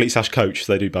 Athlete/coach,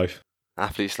 so they do both.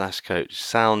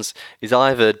 Athlete/coach. He's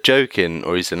either joking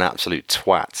or he's an absolute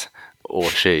twat, or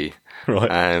she.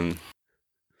 Right.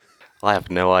 I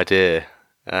have no idea.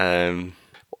 I'm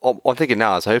thinking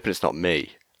now, I was hoping it's not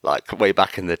me, like way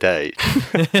back in the day.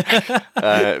 Do you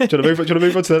want to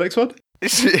move on to the next one?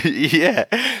 Yeah,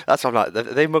 that's what I'm like.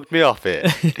 They mugged me off here.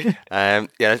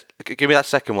 Yeah, give me that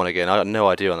second one again. I got no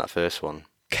idea on that first one.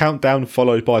 Countdown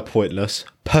followed by pointless.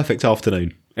 Perfect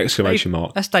afternoon! Exclamation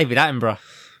mark. That's David Attenborough.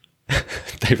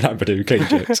 David Attenborough doing clean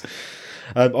jokes.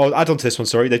 I'll add on to this one,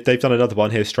 sorry. They've done another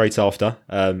one here straight after,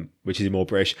 which is more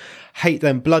British. Hate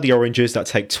them bloody oranges that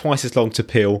take twice as long to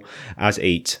peel as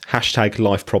eat. Hashtag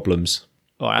life problems.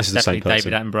 Oh, that's definitely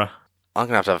David Attenborough. I'm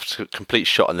going to have a complete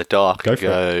shot in the dark.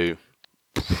 Go.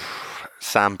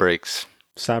 Sam Briggs.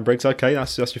 Sam Briggs, okay,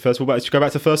 that's your first one. Let's go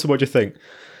back to the first one. What do you think?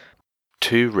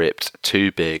 Too ripped,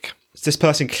 too big. This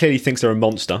person clearly thinks they're a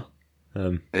monster.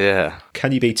 Yeah.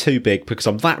 Can you be too big? Because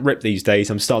I'm that ripped these days,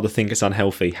 I'm starting to think it's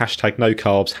unhealthy. Hashtag no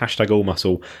carbs, hashtag all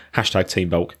muscle, hashtag team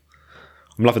bulk.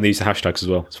 I'm loving these hashtags as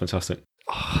well. It's fantastic.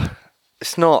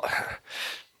 It's not...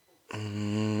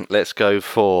 let's go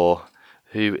for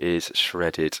who is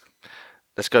shredded.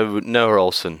 Let's go with Noah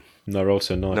Olsen. Noah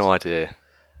Olsen, nice. No idea.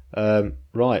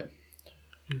 Right.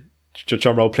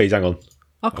 Drum roll, please, hang on.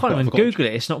 I can't even Google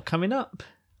it. It's not coming up.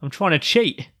 I'm trying to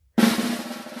cheat.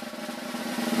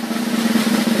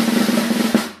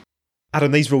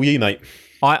 Adam, these are all you, mate.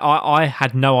 I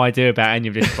had no idea about any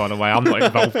of this, by the way. I'm not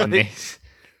involved in this.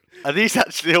 Are these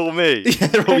actually all me? Yeah,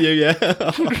 they're all you, yeah.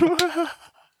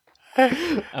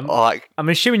 I'm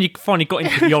assuming you finally got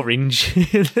into the orange.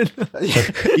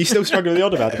 You're still struggling with the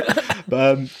odd about it.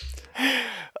 But,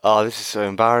 this is so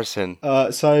embarrassing.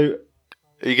 So...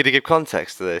 Are you going to give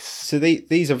context to this? So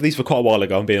these were quite a while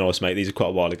ago, I'm being honest, mate. These are quite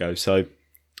a while ago. So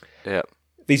yeah,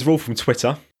 these are all from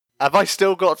Twitter. Have I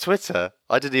still got Twitter?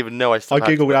 I didn't even know I still had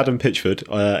Googled Twitter. Adam Pitchford,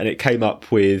 and it came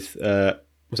up with,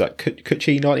 was that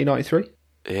Kuchi 1993?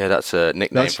 Yeah, that's a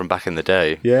nickname from back in the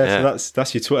day. Yeah, so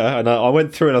that's your Twitter. And I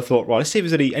went through and I thought, right, let's see if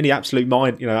there's any absolute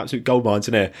absolute gold mines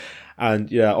in here.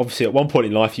 And yeah, obviously at one point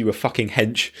in life you were fucking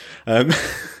hench.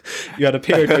 You had a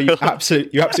period where you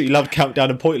absolutely loved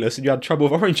Countdown and Pointless, and you had trouble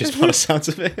with oranges by the sounds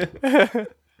of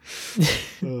it.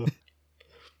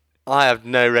 I have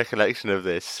no recollection of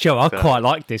this. Joe, I quite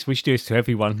like this. We should do this to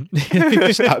everyone.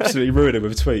 Just absolutely ruin it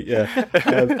with a tweet.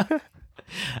 Yeah.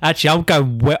 Actually,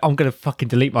 I'm going to fucking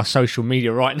delete my social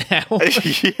media right now.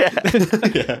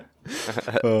 Yeah.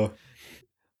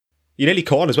 You nearly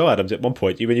caught on as well, Adams, at one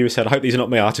point. When you said, I hope these are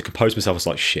not me, I had to compose myself. I was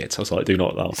like, shit. I was like, do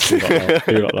not laugh. Do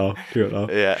not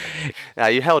laugh. Yeah,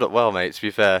 you held up well, mate, to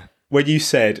be fair. When you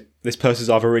said, this person's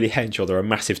either really hench or they're a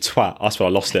massive twat, that's when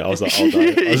I lost it. I was like, oh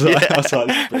no.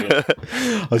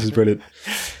 This is brilliant.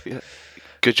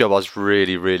 Good job, I was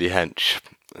really, really hench.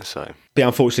 So, but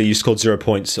unfortunately, you scored 0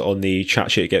 points on the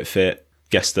Chat Shit Get Fit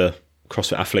Guess the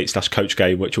CrossFit Athlete / Coach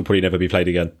game, which will probably never be played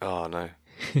again. Oh no.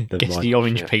 Guess the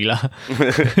orange peeler.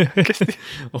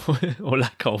 or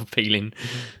lack of peeling.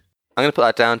 I'm going to put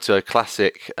that down to a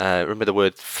classic, remember the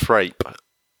word frape?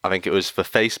 I think it was for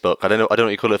Facebook. I don't know what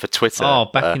you call it for Twitter. Oh,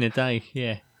 back in the day,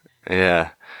 yeah.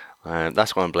 Yeah.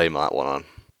 That's what I'm blaming that one on.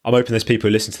 I'm hoping there's people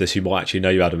who listen to this who might actually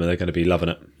know you, Adam, and they're going to be loving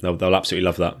it. They'll absolutely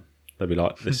love that. They'll be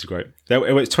like, this is great.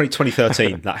 It was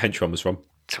 2013, that hench one was from.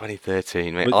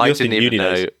 2013, mate. I didn't even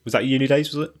know. Days. Was that uni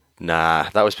days, was it? Nah,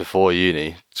 that was before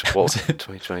uni. What was it?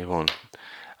 2021.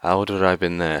 How old would I have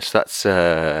been there? So that's,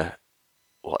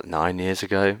 9 years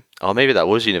ago? Oh, maybe that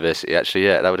was university, actually,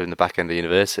 yeah. That would have been the back end of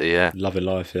university, yeah. Loving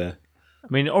life, yeah. I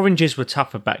mean, oranges were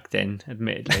tougher back then,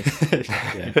 admittedly.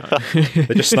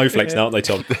 They're just snowflakes now, aren't they,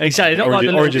 Tom? Exactly. Not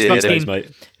oranges, like days,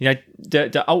 mate. You know,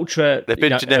 the ultra... They've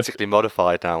been genetically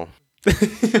modified now.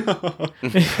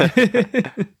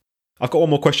 I've got one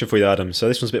more question for you, Adam. So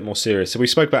this one's a bit more serious. So we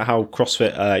spoke about how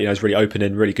CrossFit, is really open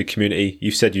and really good community.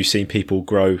 You've said you've seen people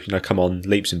grow, come on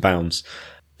leaps and bounds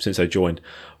since they joined.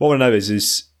 What I want to know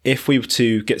is if we were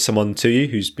to get someone to you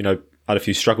who's, had a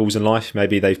few struggles in life,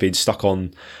 maybe they've been stuck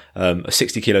on a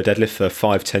 60 kilo deadlift for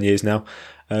 5-10 years now.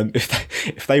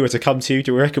 If they were to come to you,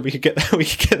 do we reckon we could get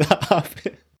that up?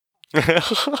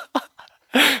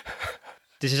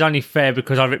 This is only fair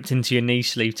because I ripped into your knee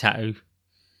sleeve tattoo.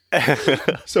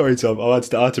 Sorry, Tom. I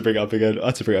had to bring it up again.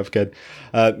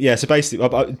 So basically,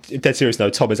 I'm dead serious now.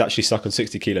 Tom is actually stuck on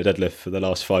 60 kilo deadlift for the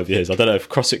last 5 years. I don't know if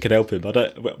CrossFit can help him.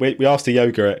 We asked a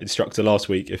yoga instructor last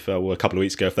week, a couple of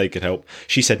weeks ago, if they could help.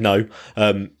 She said no.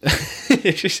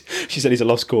 She said he's a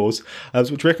lost cause. So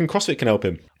do you reckon CrossFit can help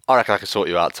him? I reckon I can sort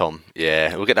you out, Tom.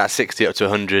 Yeah, we'll get that 60 up to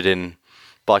 100 in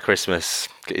by Christmas.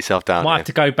 Get yourself down. Might have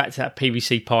to go back to that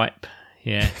PVC pipe.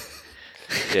 Yeah.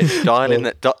 Yeah,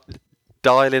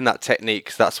 dial in that technique,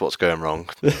 'cause that's what's going wrong.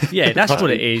 Yeah, that's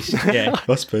what it is. Yeah,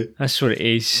 Must be. that's what it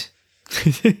is.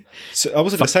 So I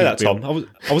wasn't going to say that, Tom.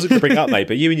 I wasn't going to bring it up, mate.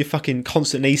 But you and your fucking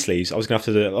constant knee sleeves, I was going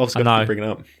to have to bring it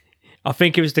up. I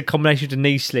think it was the combination of the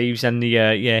knee sleeves and the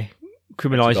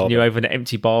criminalising you over an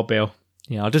empty barbell.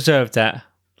 Yeah, I deserved that.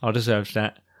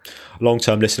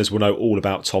 Long-term listeners will know all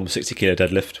about Tom's 60-kilo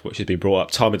deadlift, which has been brought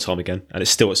up time and time again, and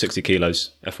it's still at 60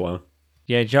 kilos, FYI.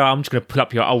 Yeah, Joe, I'm just going to pull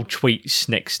up your old tweets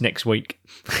next week.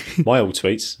 My old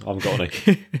tweets, I haven't got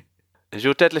any. Has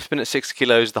your deadlift been at 60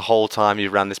 kilos the whole time you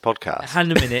ran this podcast?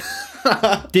 Hang a minute.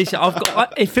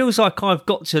 It feels like I've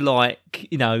got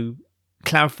to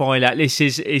clarify that this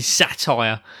is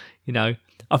satire. I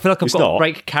feel like I've got to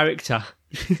break character.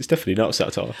 It's definitely not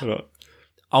satire.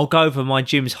 I'll go over my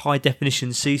gym's high definition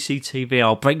CCTV.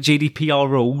 I'll break GDPR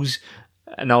rules,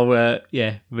 and I'll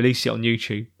release it on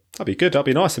YouTube. That'd be good. That'd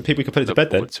be nice, and people can put it to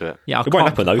bed then. Yeah, it won't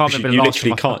happen though. You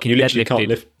literally can't. You literally can't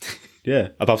lift. Yeah,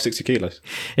 above 60 kilos.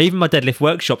 Even my deadlift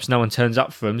workshops, no one turns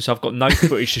up for them, so I've got no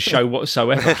footage to show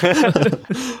whatsoever.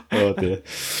 Oh dear.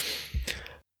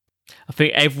 I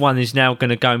think everyone is now going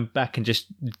to go back and just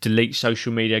delete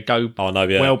social media.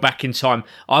 Well back in time.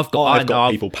 I've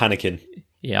got people panicking.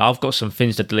 Yeah, I've got some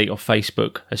things to delete off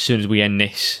Facebook as soon as we end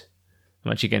this.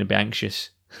 I'm actually going to be anxious.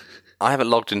 I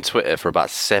haven't logged in Twitter for about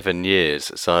 7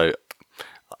 years, so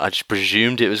I just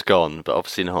presumed it was gone, but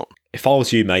obviously not. If I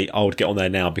was you, mate, I would get on there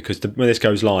now, because when this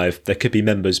goes live, there could be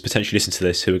members potentially listening to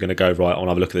this who are going to go, right, I'll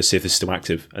have a look at this, see if this is still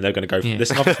active, and they're going to go, there's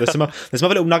some other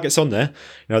little nuggets on there.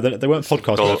 They weren't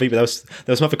podcast worthy, but there was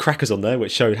some other crackers on there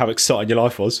which showed how exciting your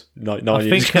life was. I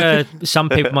think some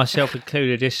people, myself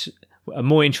included, just are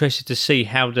more interested to see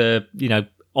how the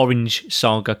Orange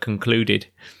saga concluded.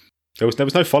 There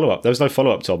was no follow up. There was no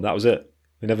follow up, Tom. That was it.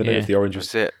 We never knew if the Orange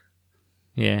was it.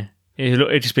 Yeah,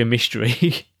 it'd just be a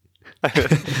mystery.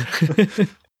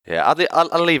 Yeah,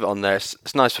 I'll leave it on there.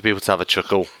 It's nice for people to have a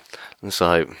chuckle, and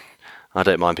so I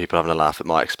don't mind people having a laugh at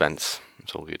my expense.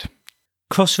 It's all good.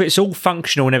 CrossFit's all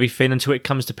functional and everything until it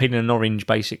comes to peeling an orange,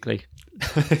 basically.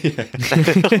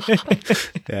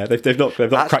 Yeah, they've not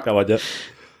cracked that one yet.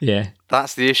 Yeah,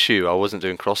 that's the issue. I wasn't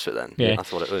doing CrossFit then. Yeah,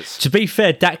 that's what it was. To be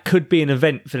fair, that could be an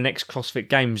event for the next CrossFit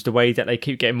Games. The way that they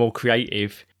keep getting more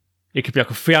creative. It could be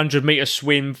like a 300-metre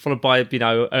swim followed by,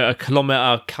 a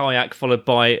kilometre kayak followed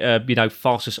by,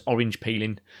 fastest orange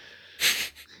peeling.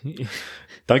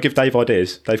 Don't give Dave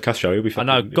ideas. Dave Castro, he'll be fine.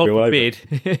 I know, God forbid.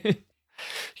 You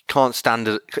can't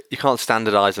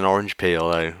standardise an orange peel,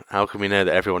 though. How can we know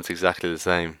that everyone's exactly the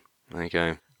same? There you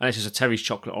go. And it's just a Terry's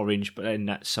chocolate orange, but then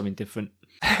that's something different.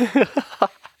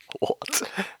 What?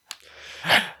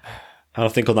 And I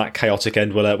think on that chaotic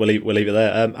end, we'll leave it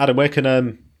there. Adam, where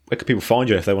can people find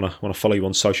you if they want to follow you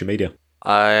on social media?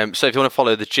 So if you want to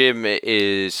follow the gym, it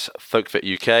is FolkFit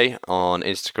UK on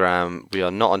Instagram. We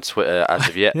are not on Twitter as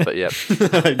of yet, but yeah.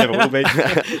 Never will be.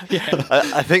 Yeah.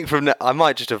 I think I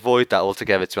might just avoid that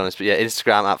altogether, to be honest. But yeah,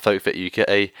 Instagram at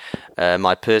FolkFit UK.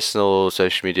 My personal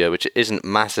social media, which isn't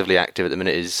massively active at the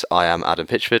minute, is I am Adam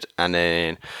Pitchford. And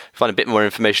then if you find a bit more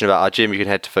information about our gym, you can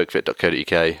head to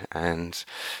folkfit.co.uk and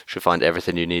you'll find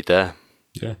everything you need there.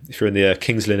 Yeah, if you're in the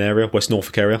Kings Lynn area, West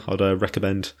Norfolk area, I'd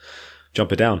recommend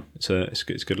jumping down. It's a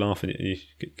good laugh, and you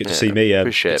get to see me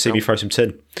me throw some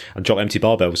tin and drop empty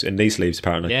barbells in knee sleeves.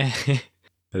 Apparently, yeah.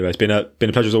 Anyway, it's been a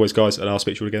pleasure as always, guys, and I'll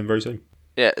speak to you again very soon.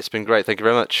 Yeah, it's been great. Thank you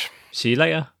very much. See you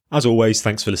later. As always,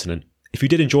 thanks for listening. If you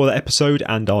did enjoy that episode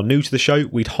and are new to the show,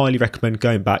 we'd highly recommend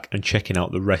going back and checking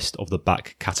out the rest of the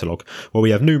back catalogue, where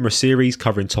we have numerous series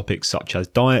covering topics such as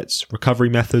diets, recovery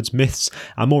methods, myths,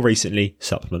 and more recently,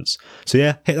 supplements. So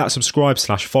yeah, hit that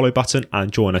subscribe/follow button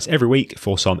and join us every week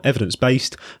for some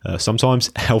evidence-based,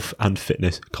 sometimes health and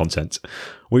fitness content.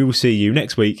 We will see you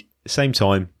next week, same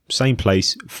time, same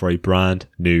place, for a brand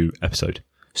new episode.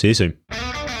 See you soon.